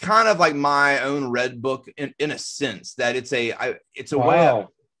 it's kind of like my own Red Book in a sense, that it's a wow. way of,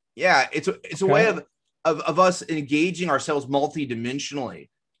 it's a way of us engaging ourselves multidimensionally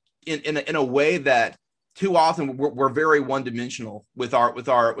in a way that too often we're very one-dimensional with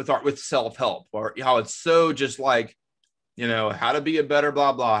self-help, or how it's so just like, how to be a better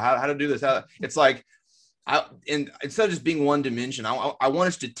blah blah, how to do this. It's like, and instead of just being one dimension, I want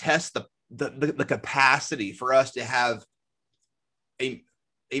us to test the capacity for us to have a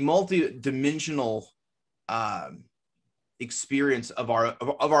multi-dimensional experience of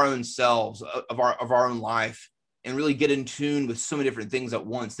our own selves, of our own life, and really get in tune with so many different things at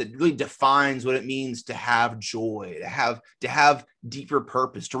once, that really defines what it means to have joy, to have deeper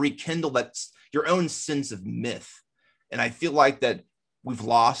purpose, to rekindle your own sense of myth. And I feel like that we've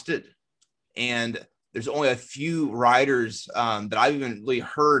lost it. And there's only a few writers that I've even really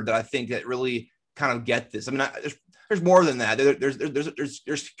heard that I think that really kind of get this. I mean, there's more than that.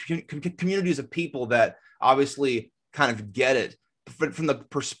 There's communities of people that obviously kind of get it, but from the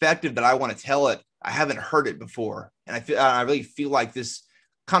perspective that I want to tell it, I haven't heard it before. And I really feel like this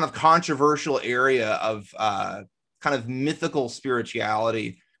kind of controversial area of kind of mythical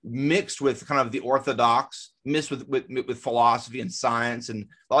spirituality mixed with kind of the orthodox, mixed with philosophy and science and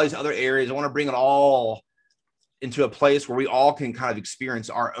all these other areas. I want to bring it all into a place where we all can kind of experience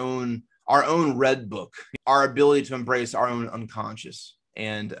our own red book, our ability to embrace our own unconscious.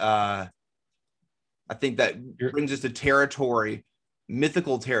 And I think that brings us to territory,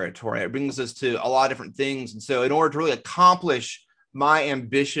 mythical territory. It brings us to a lot of different things. And so in order to really accomplish my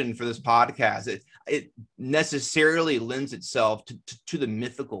ambition for this podcast, it necessarily lends itself to the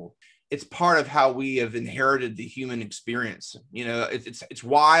mythical. It's part of how we have inherited the human experience. You know, it's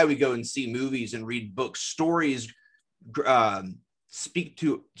why we go and see movies and read books. Stories speak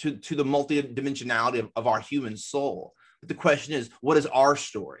to the multidimensionality of our human soul. But the question is, what is our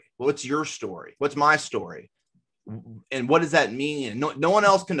story? What's your story? What's my story? And what does that mean? No one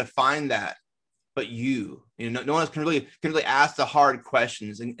else can define that but you. You know, no one else can really ask the hard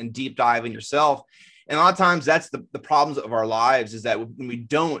questions and deep dive in yourself. And a lot of times that's the problems of our lives, is that when we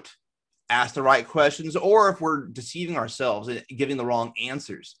don't ask the right questions, or if we're deceiving ourselves and giving the wrong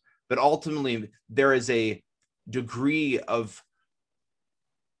answers. But ultimately, there is a degree of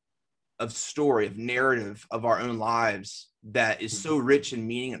story, of narrative of our own lives that is so rich in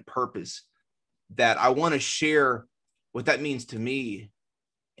meaning and purpose that I want to share what that means to me,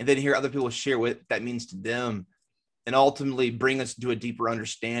 and then hear other people share what that means to them, and ultimately bring us to a deeper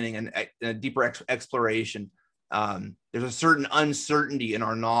understanding and a deeper exploration. There's a certain uncertainty in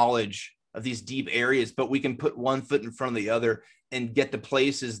our knowledge of these deep areas, but we can put one foot in front of the other and get to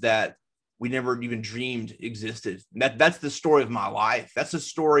places that we never even dreamed existed. That's the story of my life. That's the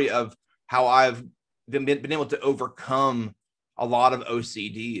story of how I've been able to overcome a lot of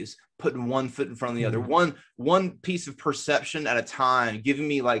OCDs, putting one foot in front of the other, one piece of perception at a time, giving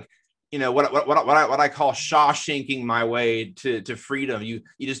me, like, you know, what I call Shawshanking my way to freedom. You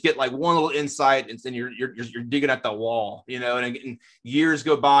just get like one little insight, and then you're digging at the wall, you know, and years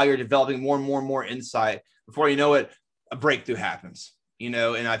go by, you're developing more and more insight. Before you know it, a breakthrough happens, you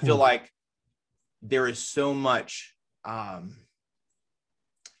know. And I feel like there is so much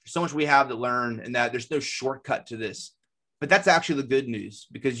we have to learn, and that there's no shortcut to this. But that's actually the good news,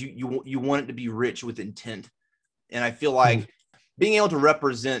 because you want it to be rich with intent. And I feel like being able to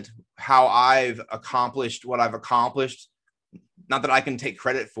represent how I've accomplished what I've accomplished, not that I can take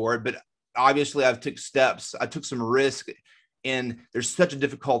credit for it, but obviously I've took steps, I took some risk, and there's such a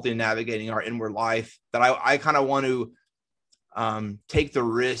difficulty in navigating our inward life that I kind of want to take the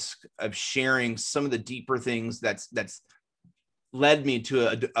risk of sharing some of the deeper things that's led me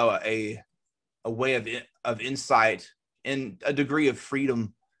to a way of insight and a degree of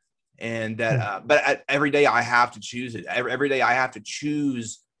freedom. And that, but every day I have to choose it. Every day I have to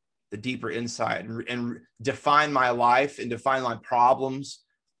choose the deeper insight and define my life and define my problems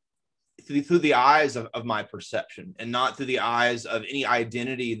through the eyes of my perception, and not through the eyes of any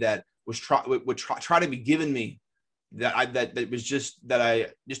identity that would try to be given me, that I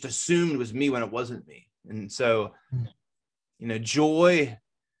just assumed was me when it wasn't me. And so, you know, joy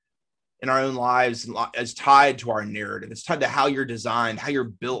in our own lives is tied to our narrative. It's tied to how you're designed, how you're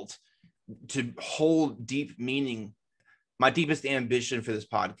built to hold deep meaning. My deepest ambition for this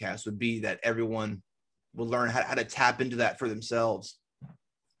podcast would be that everyone will learn how to tap into that for themselves.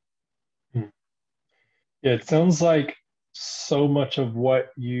 Yeah, it sounds like so much of what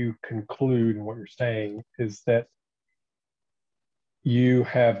you conclude and what you're saying is that you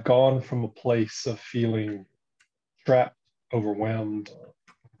have gone from a place of feeling trapped, overwhelmed,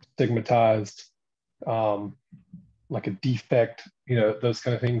 stigmatized, like a defect, you know, those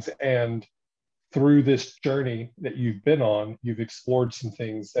kind of things. And through this journey that you've been on, you've explored some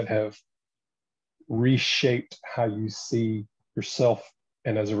things that have reshaped how you see yourself,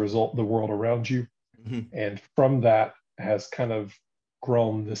 and as a result, the world around you. And from that has kind of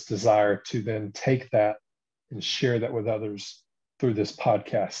grown this desire to then take that and share that with others through this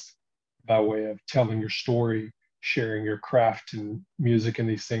podcast, by way of telling your story, sharing your craft and music and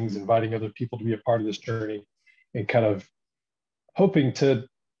these things, inviting other people to be a part of this journey, and kind of hoping to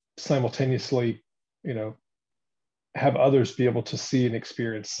simultaneously, you know, have others be able to see and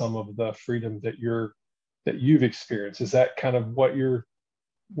experience some of the freedom that you've experienced. Is that kind of what you're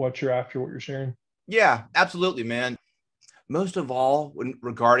after, what you're sharing? Yeah, absolutely, man. Most of all,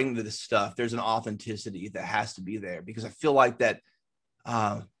 regarding this stuff, there's an authenticity that has to be there, because I feel like that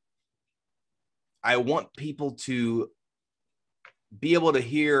I want people to be able to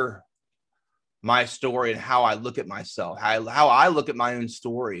hear my story and how I look at myself, how I look at my own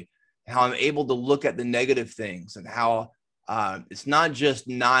story, how I'm able to look at the negative things, and how it's not just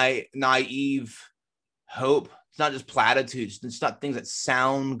naive hope. It's not just platitudes. It's not things that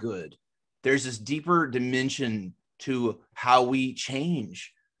sound good. There's this deeper dimension to how we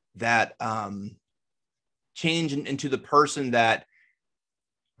change that, change into the person that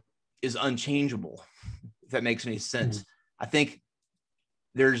is unchangeable, if that makes any sense. Mm-hmm. I think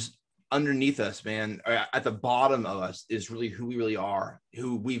there's underneath us, man, at the bottom of us is really who we really are,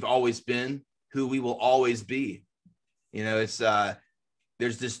 who we've always been, who we will always be. You know, it's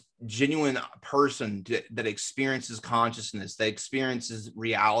there's this genuine person that experiences consciousness, that experiences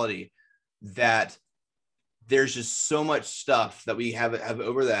reality, that there's just so much stuff that we have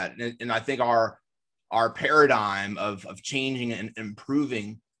over that. And I think our paradigm of changing and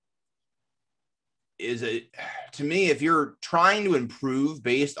improving is to me, if you're trying to improve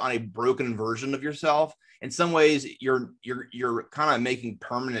based on a broken version of yourself, in some ways you're kind of making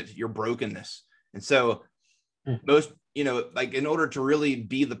permanent your brokenness. And so most, you know, like in order to really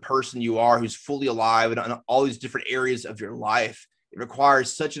be the person you are, who's fully alive in all these different areas of your life, it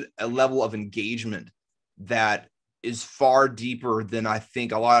requires such a level of engagement that is far deeper than I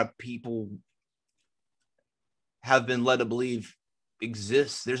think a lot of people have been led to believe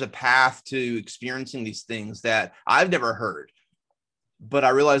exists. There's a path to experiencing these things that I've never heard, but I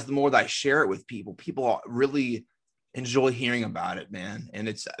realize the more that I share it with people, people really enjoy hearing about it, man. And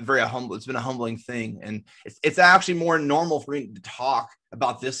it's very humble. It's been a humbling thing. And it's actually more normal for me to talk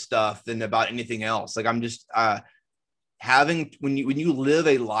about this stuff than about anything else. Like I'm just having, when you live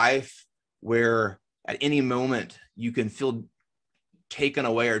a life where at any moment you can feel taken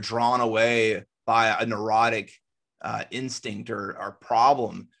away or drawn away by a neurotic instinct or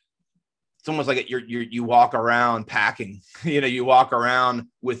problem, it's almost like you walk around packing, you know, you walk around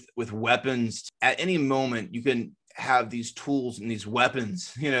with weapons. At any moment you can have these tools and these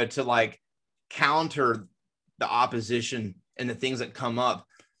weapons, you know, to like counter the opposition and the things that come up.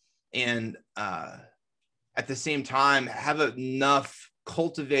 And at the same time, have enough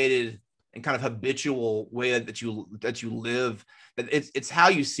cultivated and kind of habitual way that you live, that it's how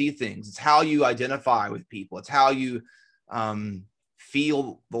you see things. It's how you identify with people. It's how you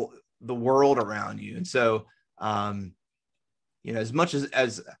feel the world around you. And so, you know, as much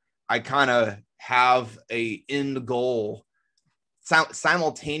as I kind of have a end goal,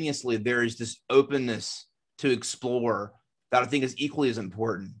 simultaneously there is this openness to explore that I think is equally as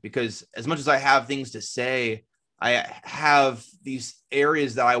important, because as much as I have things to say, I have these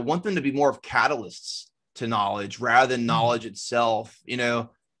areas that I want them to be more of catalysts to knowledge rather than knowledge itself. You know,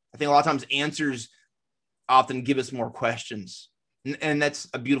 I think a lot of times answers often give us more questions, and that's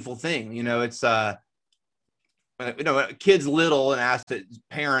a beautiful thing. You know, it's you know, a kid's little and asks his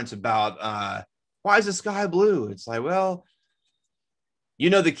parents about why is the sky blue? It's like, well, you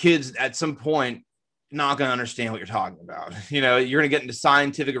know, the kids at some point not going to understand what you're talking about. You know, you're going to get into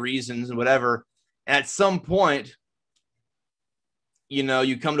scientific reasons and whatever. And at some point, you know,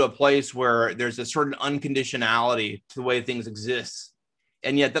 you come to a place where there's a certain unconditionality to the way things exist.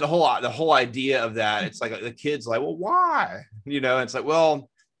 And yet the whole idea of that, it's like the kid's like, well, why? You know, it's like, well,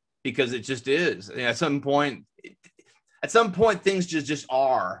 because it just is. And at some point, things just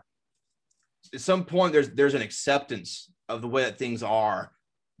are. At some point, there's an acceptance of the way that things are.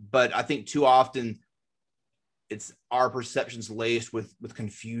 But I think too often it's our perceptions laced with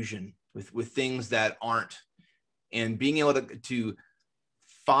confusion, with things that aren't, and being able to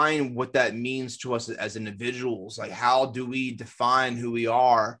find what that means to us as individuals. Like, how do we define who we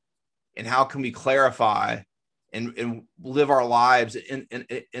are, and how can we clarify and live our lives in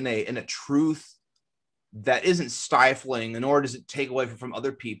a truth that isn't stifling, nor does it take away from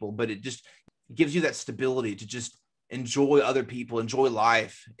other people, but it just gives you that stability to just enjoy other people, enjoy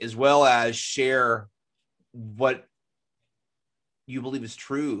life, as well as share what you believe is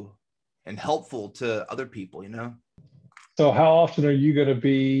true and helpful to other people, you know? So how often are you going to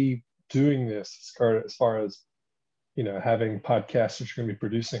be doing this as far as, you know, having podcasts that you're going to be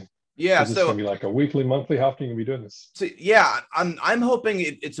producing? Yeah. Is this going to be like a weekly, monthly? How often are you going to be doing this? So yeah, I'm hoping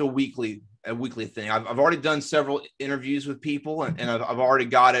it's a weekly thing. I've already done several interviews with people, and I've already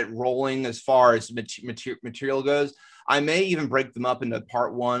got it rolling as far as material goes. I may even break them up into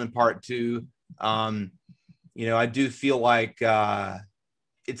part 1 and part 2. You know, I do feel like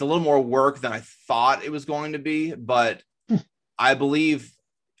it's a little more work than I thought it was going to be, but I believe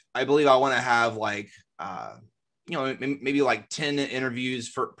I want to have like, you know, maybe like 10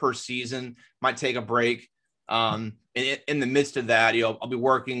 interviews per season. Might take a break. And in the midst of that, you know, I'll be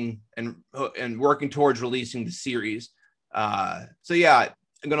working and working towards releasing the series. So yeah,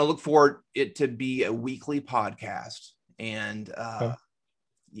 I'm going to look for it to be a weekly podcast. And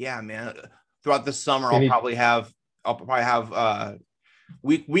yeah, man, throughout the summer, I'll probably have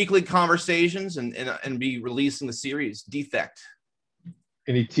weekly conversations and be releasing the series Defect.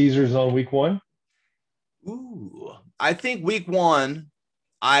 Any teasers on week 1? Ooh, I think week one,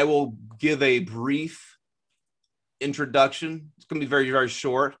 I will give a brief introduction. It's going to be very, very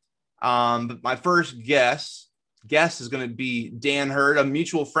short. But my first guest is going to be Dan Hurd, a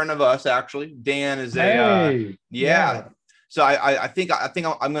mutual friend of us, actually. Dan is yeah. So I think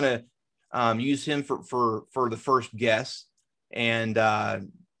I'm going to use him for the first guest. And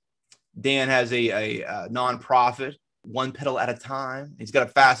Dan has a nonprofit, One Pedal at a Time. He's got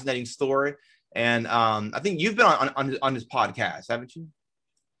a fascinating story. And I think you've been on his podcast, haven't you?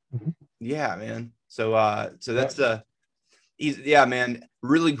 Mm-hmm. Yeah, man. So that's man,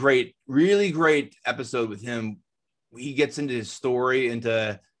 really great episode with him. He gets into his story,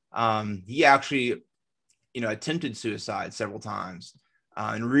 into he actually, attempted suicide several times,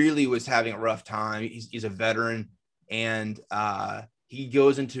 and really was having a rough time. He's a veteran, and he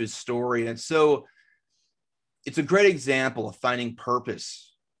goes into his story, and it's a great example of finding purpose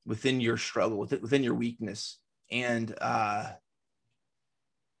within your struggle, within your weakness. And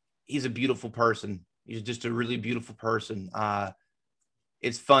he's a beautiful person. He's just a really beautiful person.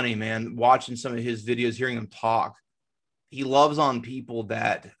 It's funny, man, watching some of his videos, hearing him talk. He loves on people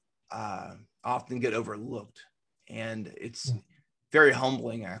that often get overlooked. And it's very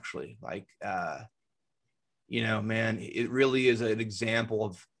humbling, actually. Like, man, it really is an example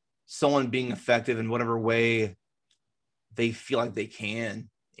of someone being effective in whatever way they feel like they can.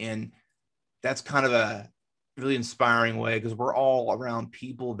 And that's kind of a really inspiring way, because we're all around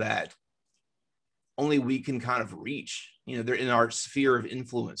people that only we can kind of reach. They're in our sphere of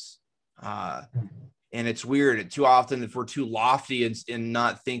influence. And it's weird. Too often, if we're too lofty and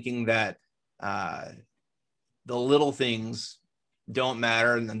not thinking that the little things don't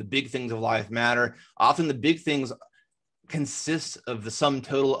matter and then the big things of life matter, often the big things consist of the sum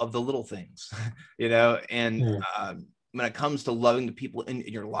total of the little things, and when it comes to loving the people in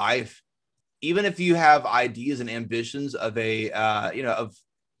your life, even if you have ideas and ambitions of of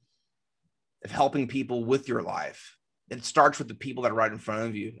helping people with your life, it starts with the people that are right in front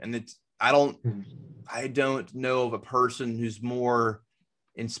of you. And I don't know of a person who's more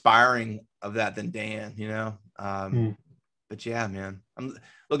inspiring of that than Dan, But yeah, man, I'm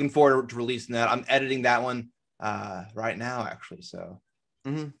looking forward to releasing that. I'm editing that one right now, actually. So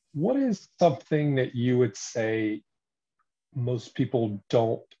What is something that you would say most people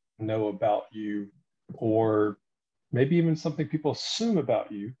don't know about you, or maybe even something people assume about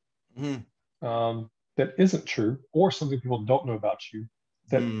you that isn't true, or something people don't know about you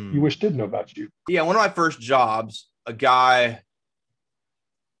that you wish did know about you? Yeah, one of my first jobs, a guy,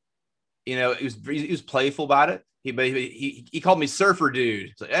 he was playful about it. He called me Surfer Dude.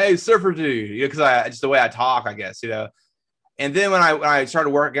 It's like, hey, Surfer Dude, because just the way I talk, I guess, And then when I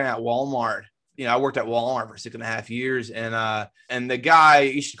started working at Walmart, I worked at Walmart for 6.5 years, and the guy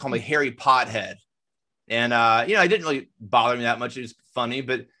used to call me Harry Pothead, and it didn't really bother me that much. It was funny,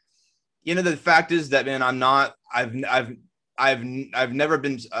 but the fact is that, man, I've never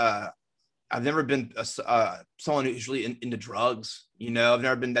been someone who's really into drugs.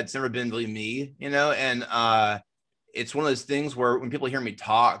 That's never been really me. And it's one of those things where when people hear me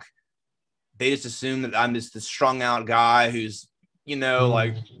talk, they just assume that I'm just this strung out guy who's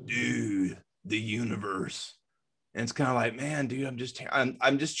like, dude, the universe. And it's kind of like, man, dude, I'm just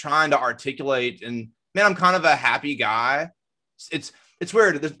trying to articulate, and man, I'm kind of a happy guy. It's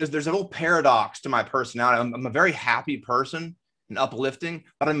weird. There's a little paradox to my personality. I'm a very happy person and uplifting,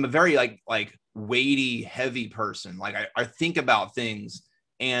 but I'm a very like weighty, heavy person. Like I think about things,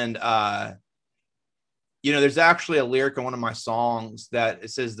 and there's actually a lyric in one of my songs that it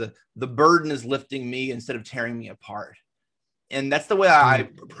says the burden is lifting me instead of tearing me apart. And that's the way I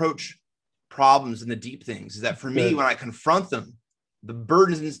approach problems and the deep things, is that for me, when I confront them, the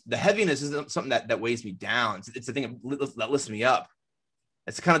burdens, the heaviness isn't something that weighs me down. It's the thing that lifts me up.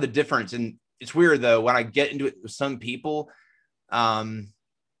 That's kind of the difference. And it's weird, though, when I get into it with some people, actually,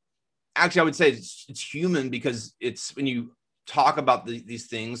 I would say it's human, because it's when you talk about these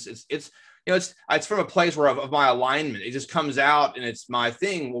things, it's from a place where of my alignment. It just comes out and it's my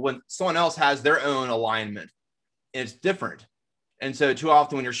thing. Well, when someone else has their own alignment, it's different. And so too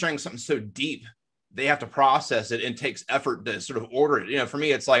often when you're sharing something so deep, they have to process it, and it takes effort to sort of order it. For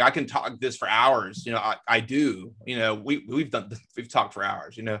me, it's like, I can talk this for hours. I do, we've talked for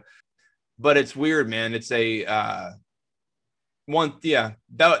hours, but it's weird, man. It's if I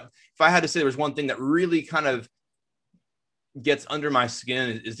had to say there was one thing that really kind of gets under my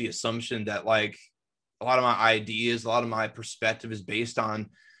skin, is the assumption that, like, a lot of my ideas, a lot of my perspective is based on,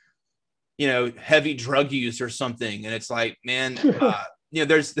 heavy drug use or something. And it's like, man,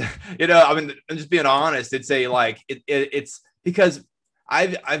 there's, I'm just being honest. It's it's because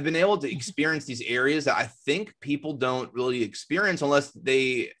I've been able to experience these areas that I think people don't really experience unless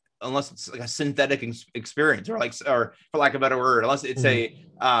it's like a synthetic experience, or for lack of a better word, unless it's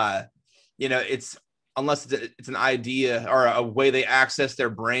it's an idea or a way they access their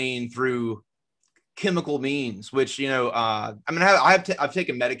brain through chemical means, which, I've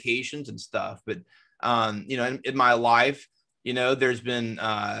taken medications and stuff, but, in my life, there's been,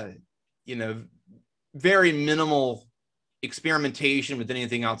 very minimal experimentation with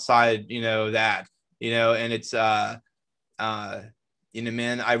anything outside, that, and it's, man,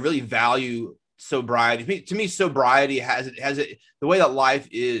 I really value sobriety. To me, sobriety has it, the way that life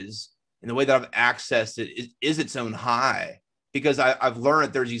is and the way that I've accessed it is its own high, because I've learned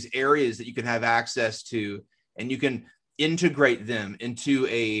that there's these areas that you can have access to, and you can integrate them into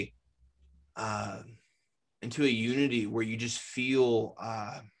a unity where you just feel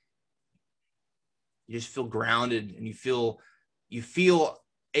grounded, and you feel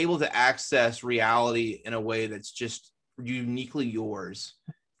able to access reality in a way that's just uniquely yours.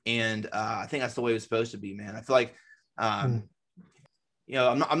 And I think that's the way it's supposed to be, man. I feel like I'm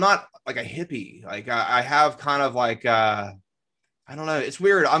not like a hippie. Like I have kind of like I don't know. It's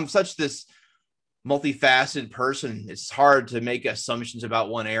weird. I'm such this multifaceted person. It's hard to make assumptions about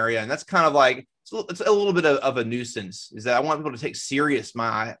one area, and that's kind of like it's a little bit of a nuisance. Is that I want people to take serious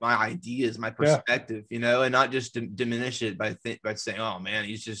my ideas, my perspective, and not just diminish it by saying, "Oh man,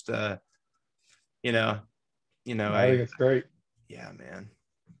 he's just I think it's great. Yeah, man.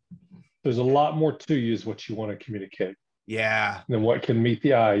 There's a lot more to you is what you want to communicate. Yeah. Than what can meet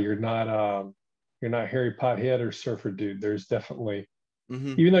the eye. You're not Harry Pothead or Surfer Dude. There's definitely,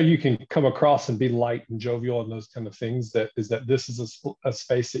 even though you can come across and be light and jovial and those kind of things, this is a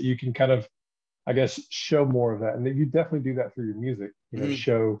space that you can kind of, I guess, show more of that. And that you definitely do that through your music,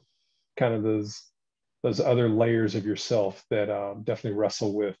 show kind of those other layers of yourself that definitely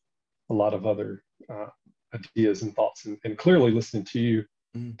wrestle with a lot of other ideas and thoughts. And clearly listening to you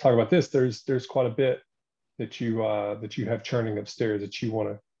talk about this, there's quite a bit that you have churning upstairs that you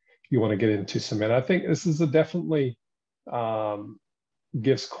want to get into some. And I think this is definitely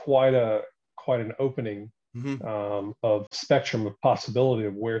gives quite an opening of spectrum of possibility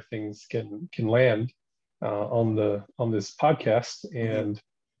of where things can land on this podcast. And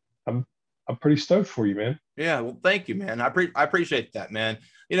I'm pretty stoked for you, man. Yeah, well, thank you, man. I appreciate that, man.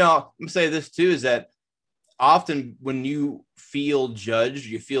 I'm gonna say this too, is that often when you feel judged,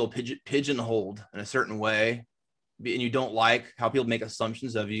 you feel pigeonholed in a certain way, and you don't like how people make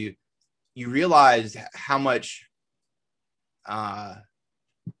assumptions of you, you realize how much,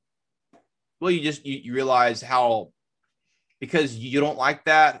 you realize how, because you don't like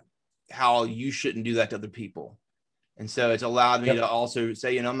that, how you shouldn't do that to other people. And so it's allowed me to also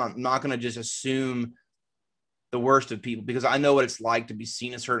say, I'm not going to just assume the worst of people, because I know what it's like to be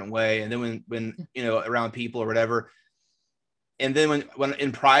seen a certain way. And then when around people or whatever, and then when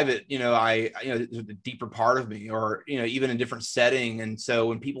in private, there's a deeper part of me, or, even in different setting. And so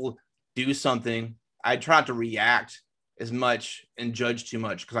when people do something, I try not to react as much and judge too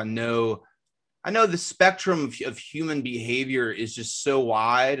much, because I know the spectrum of human behavior is just so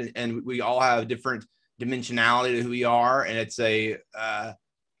wide, and we all have different dimensionality to who we are. And it's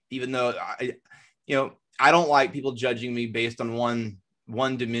even though I don't like people judging me based on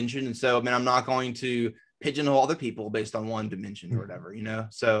one dimension. And so, I'm not going to pigeonhole other people based on one dimension or whatever,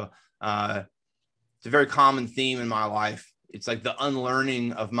 So it's a very common theme in my life. It's like the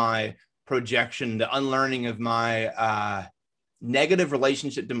unlearning of my projection, the unlearning of my negative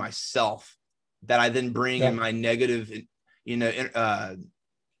relationship to myself that I then bring in my negative,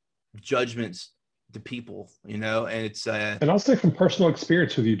 judgments to people, and it's and I'll say from personal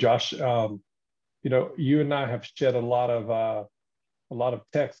experience with you, Josh, you and I have shed a lot of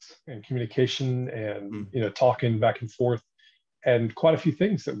text and communication and talking back and forth, and quite a few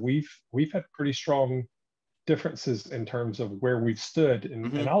things that we've had pretty strong differences in terms of where we've stood,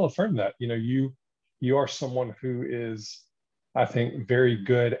 and I'll affirm that. You are someone who is, I think, very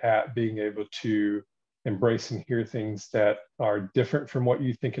good at being able to embrace and hear things that are different from what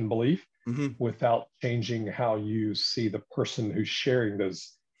you think and believe, without changing how you see the person who's sharing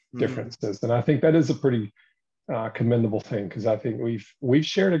those differences. And I think that is a pretty commendable thing, because I think we've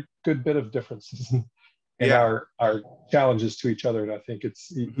shared a good bit of differences in our challenges to each other, and I think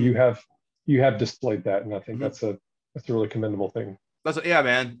it's you have displayed that, and I think that's a really commendable thing.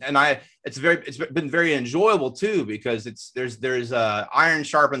 Man. And it's been very enjoyable too, because there's iron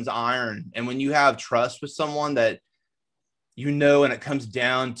sharpens iron. And when you have trust with someone that, and it comes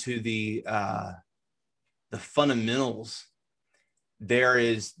down to the fundamentals,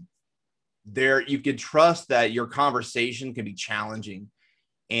 you can trust that your conversation can be challenging,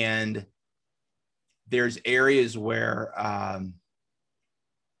 And there's areas where,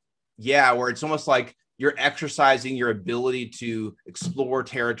 where it's almost like you're exercising your ability to explore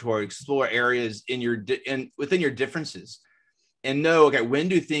territory, explore areas within your differences, and know, okay, when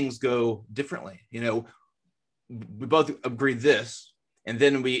do things go differently? You know, we both agree this, and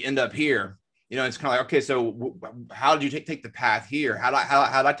then we end up here. You know, it's kind of like, okay, so how did you take the path here? How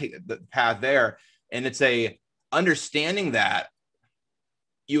did I take the path there? And it's understanding that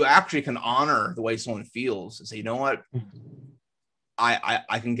you actually can honor the way someone feels and say, you know what,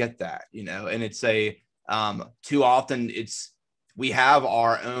 I can get that, you know. And it's too often we have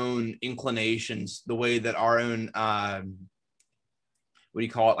our own inclinations, the way that our own what do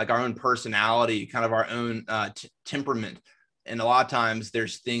you call it, like our own personality, kind of our own temperament. And a lot of times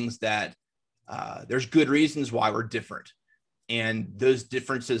there's things that there's good reasons why we're different, and those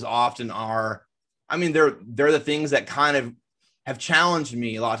differences often are, I mean, they're the things that kind of have challenged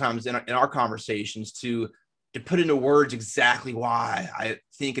me a lot of times in our conversations to put into words exactly why I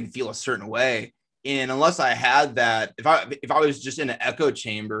think and feel a certain way. And unless I had that, if I was just in an echo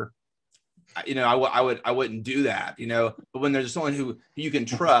chamber, you know, I wouldn't do that, you know. But when there's someone who you can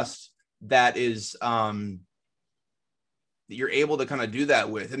trust, that is that you're able to kind of do that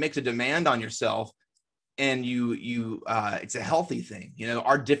with, it makes a demand on yourself, and it's a healthy thing. You know,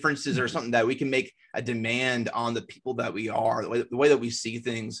 our differences are something that we can make a demand on the people that we are, the way that we see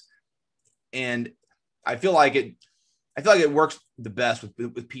things. And I feel like it works the best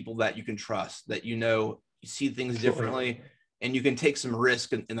with people that you can trust, that, you know, you see things differently, and you can take some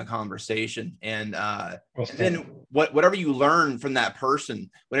risk in the conversation. And then whatever you learn from that person,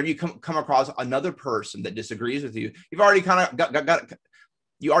 whenever you come across another person that disagrees with you, you've already kind of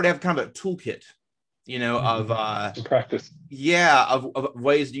you already have kind of a toolkit, you know, of practice. Yeah, of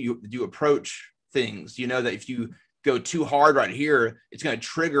ways you approach things. You know that if you go too hard right here, it's going to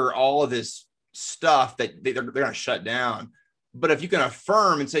trigger all of this stuff that they're going to shut down. But if you can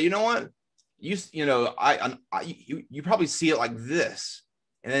affirm and say, you know what, you know, you probably see it like this,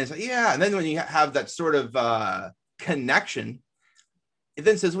 and then it's like, yeah. And then when you have that sort of connection, it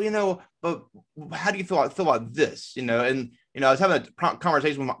then says, well, you know, but how do you feel about this? You know, and you know, I was having a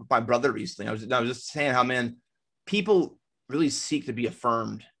conversation with my brother recently. I was just saying how, man, people really seek to be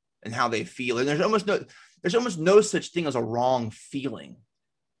affirmed in how they feel, and there's almost no such thing as a wrong feeling.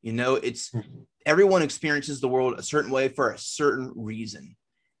 You know, it's everyone experiences the world a certain way for a certain reason.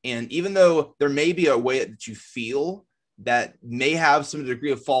 And even though there may be a way that you feel that may have some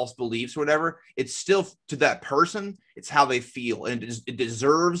degree of false beliefs or whatever, it's still, to that person, it's how they feel. And it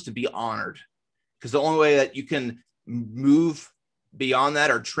deserves to be honored, because the only way that you can move beyond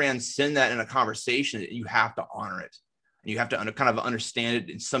that or transcend that in a conversation, you have to honor it. And you have to kind of understand it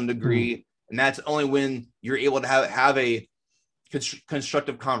in some degree. And that's only when you're able to have a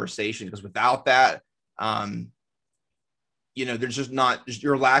constructive conversation, because without that, you know, there's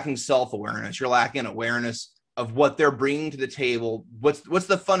you're lacking self-awareness. You're lacking awareness of what they're bringing to the table. What's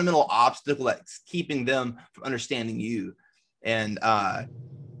the fundamental obstacle that's keeping them from understanding you? And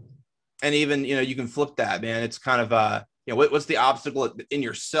even, you know, you can flip that, man. It's kind of, you know, what's the obstacle in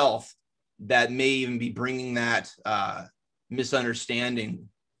yourself that may even be bringing that misunderstanding?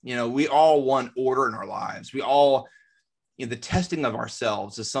 You know, we all want order in our lives. We all, you know, the testing of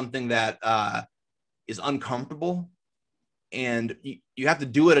ourselves is something that is uncomfortable. And you have to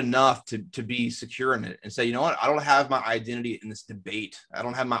do it enough to be secure in it and say, you know what, I don't have my identity in this debate. I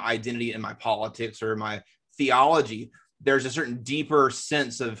don't have my identity in my politics or my theology. There's a certain deeper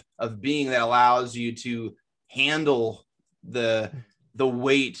sense of being that allows you to handle the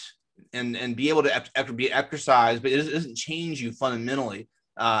weight and be able to be exercised, but it doesn't change you fundamentally.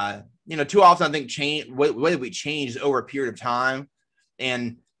 You know, too often I think the way that we change is over a period of time,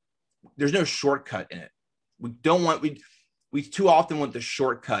 and there's no shortcut in it. We too often want the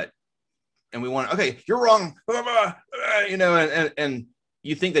shortcut, and we want, okay, you're wrong, you know, and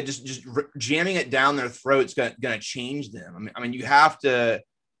you think that just jamming it down their throat's going to change them. I mean, you have to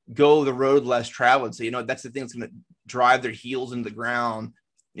go the road less traveled. So, you know, that's the thing that's going to drive their heels into the ground.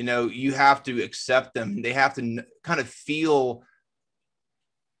 You know, you have to accept them. They have to kind of feel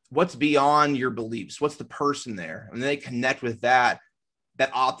what's beyond your beliefs. What's the person there? And they connect with that.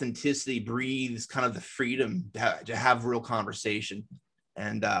 That authenticity breathes kind of the freedom to have real conversation.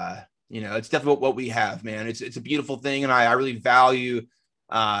 And, you know, it's definitely what we have, man. It's a beautiful thing. And I really value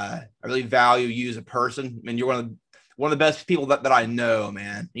you as a person. I mean, you're one of the best people that I know,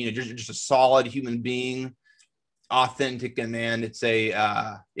 man. You know, just a solid human being, authentic. And man, it's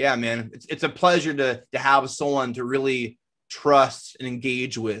yeah, man, it's a pleasure to have someone to really trust and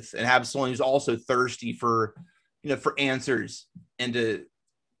engage with, and have someone who's also thirsty for, you know, for answers, and to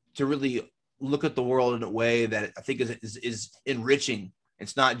to really look at the world in a way that I think is enriching.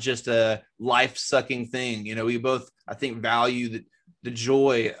 It's not just a life sucking thing. You know, we both, I think, value the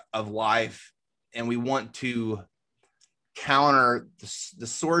joy of life, and we want to counter the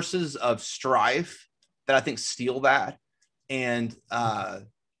sources of strife that I think steal that. And,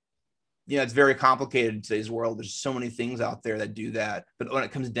 it's very complicated in today's world. There's so many things out there that do that. But when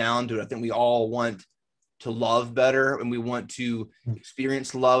it comes down to it, I think we all want to love better, and we want to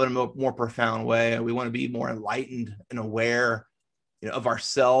experience love in a more profound way. And we want to be more enlightened and aware, of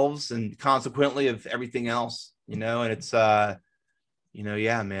ourselves and consequently of everything else, and it's, yeah,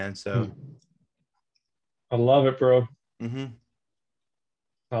 man. So I love it, bro. Mm-hmm.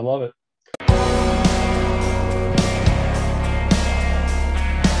 I love it.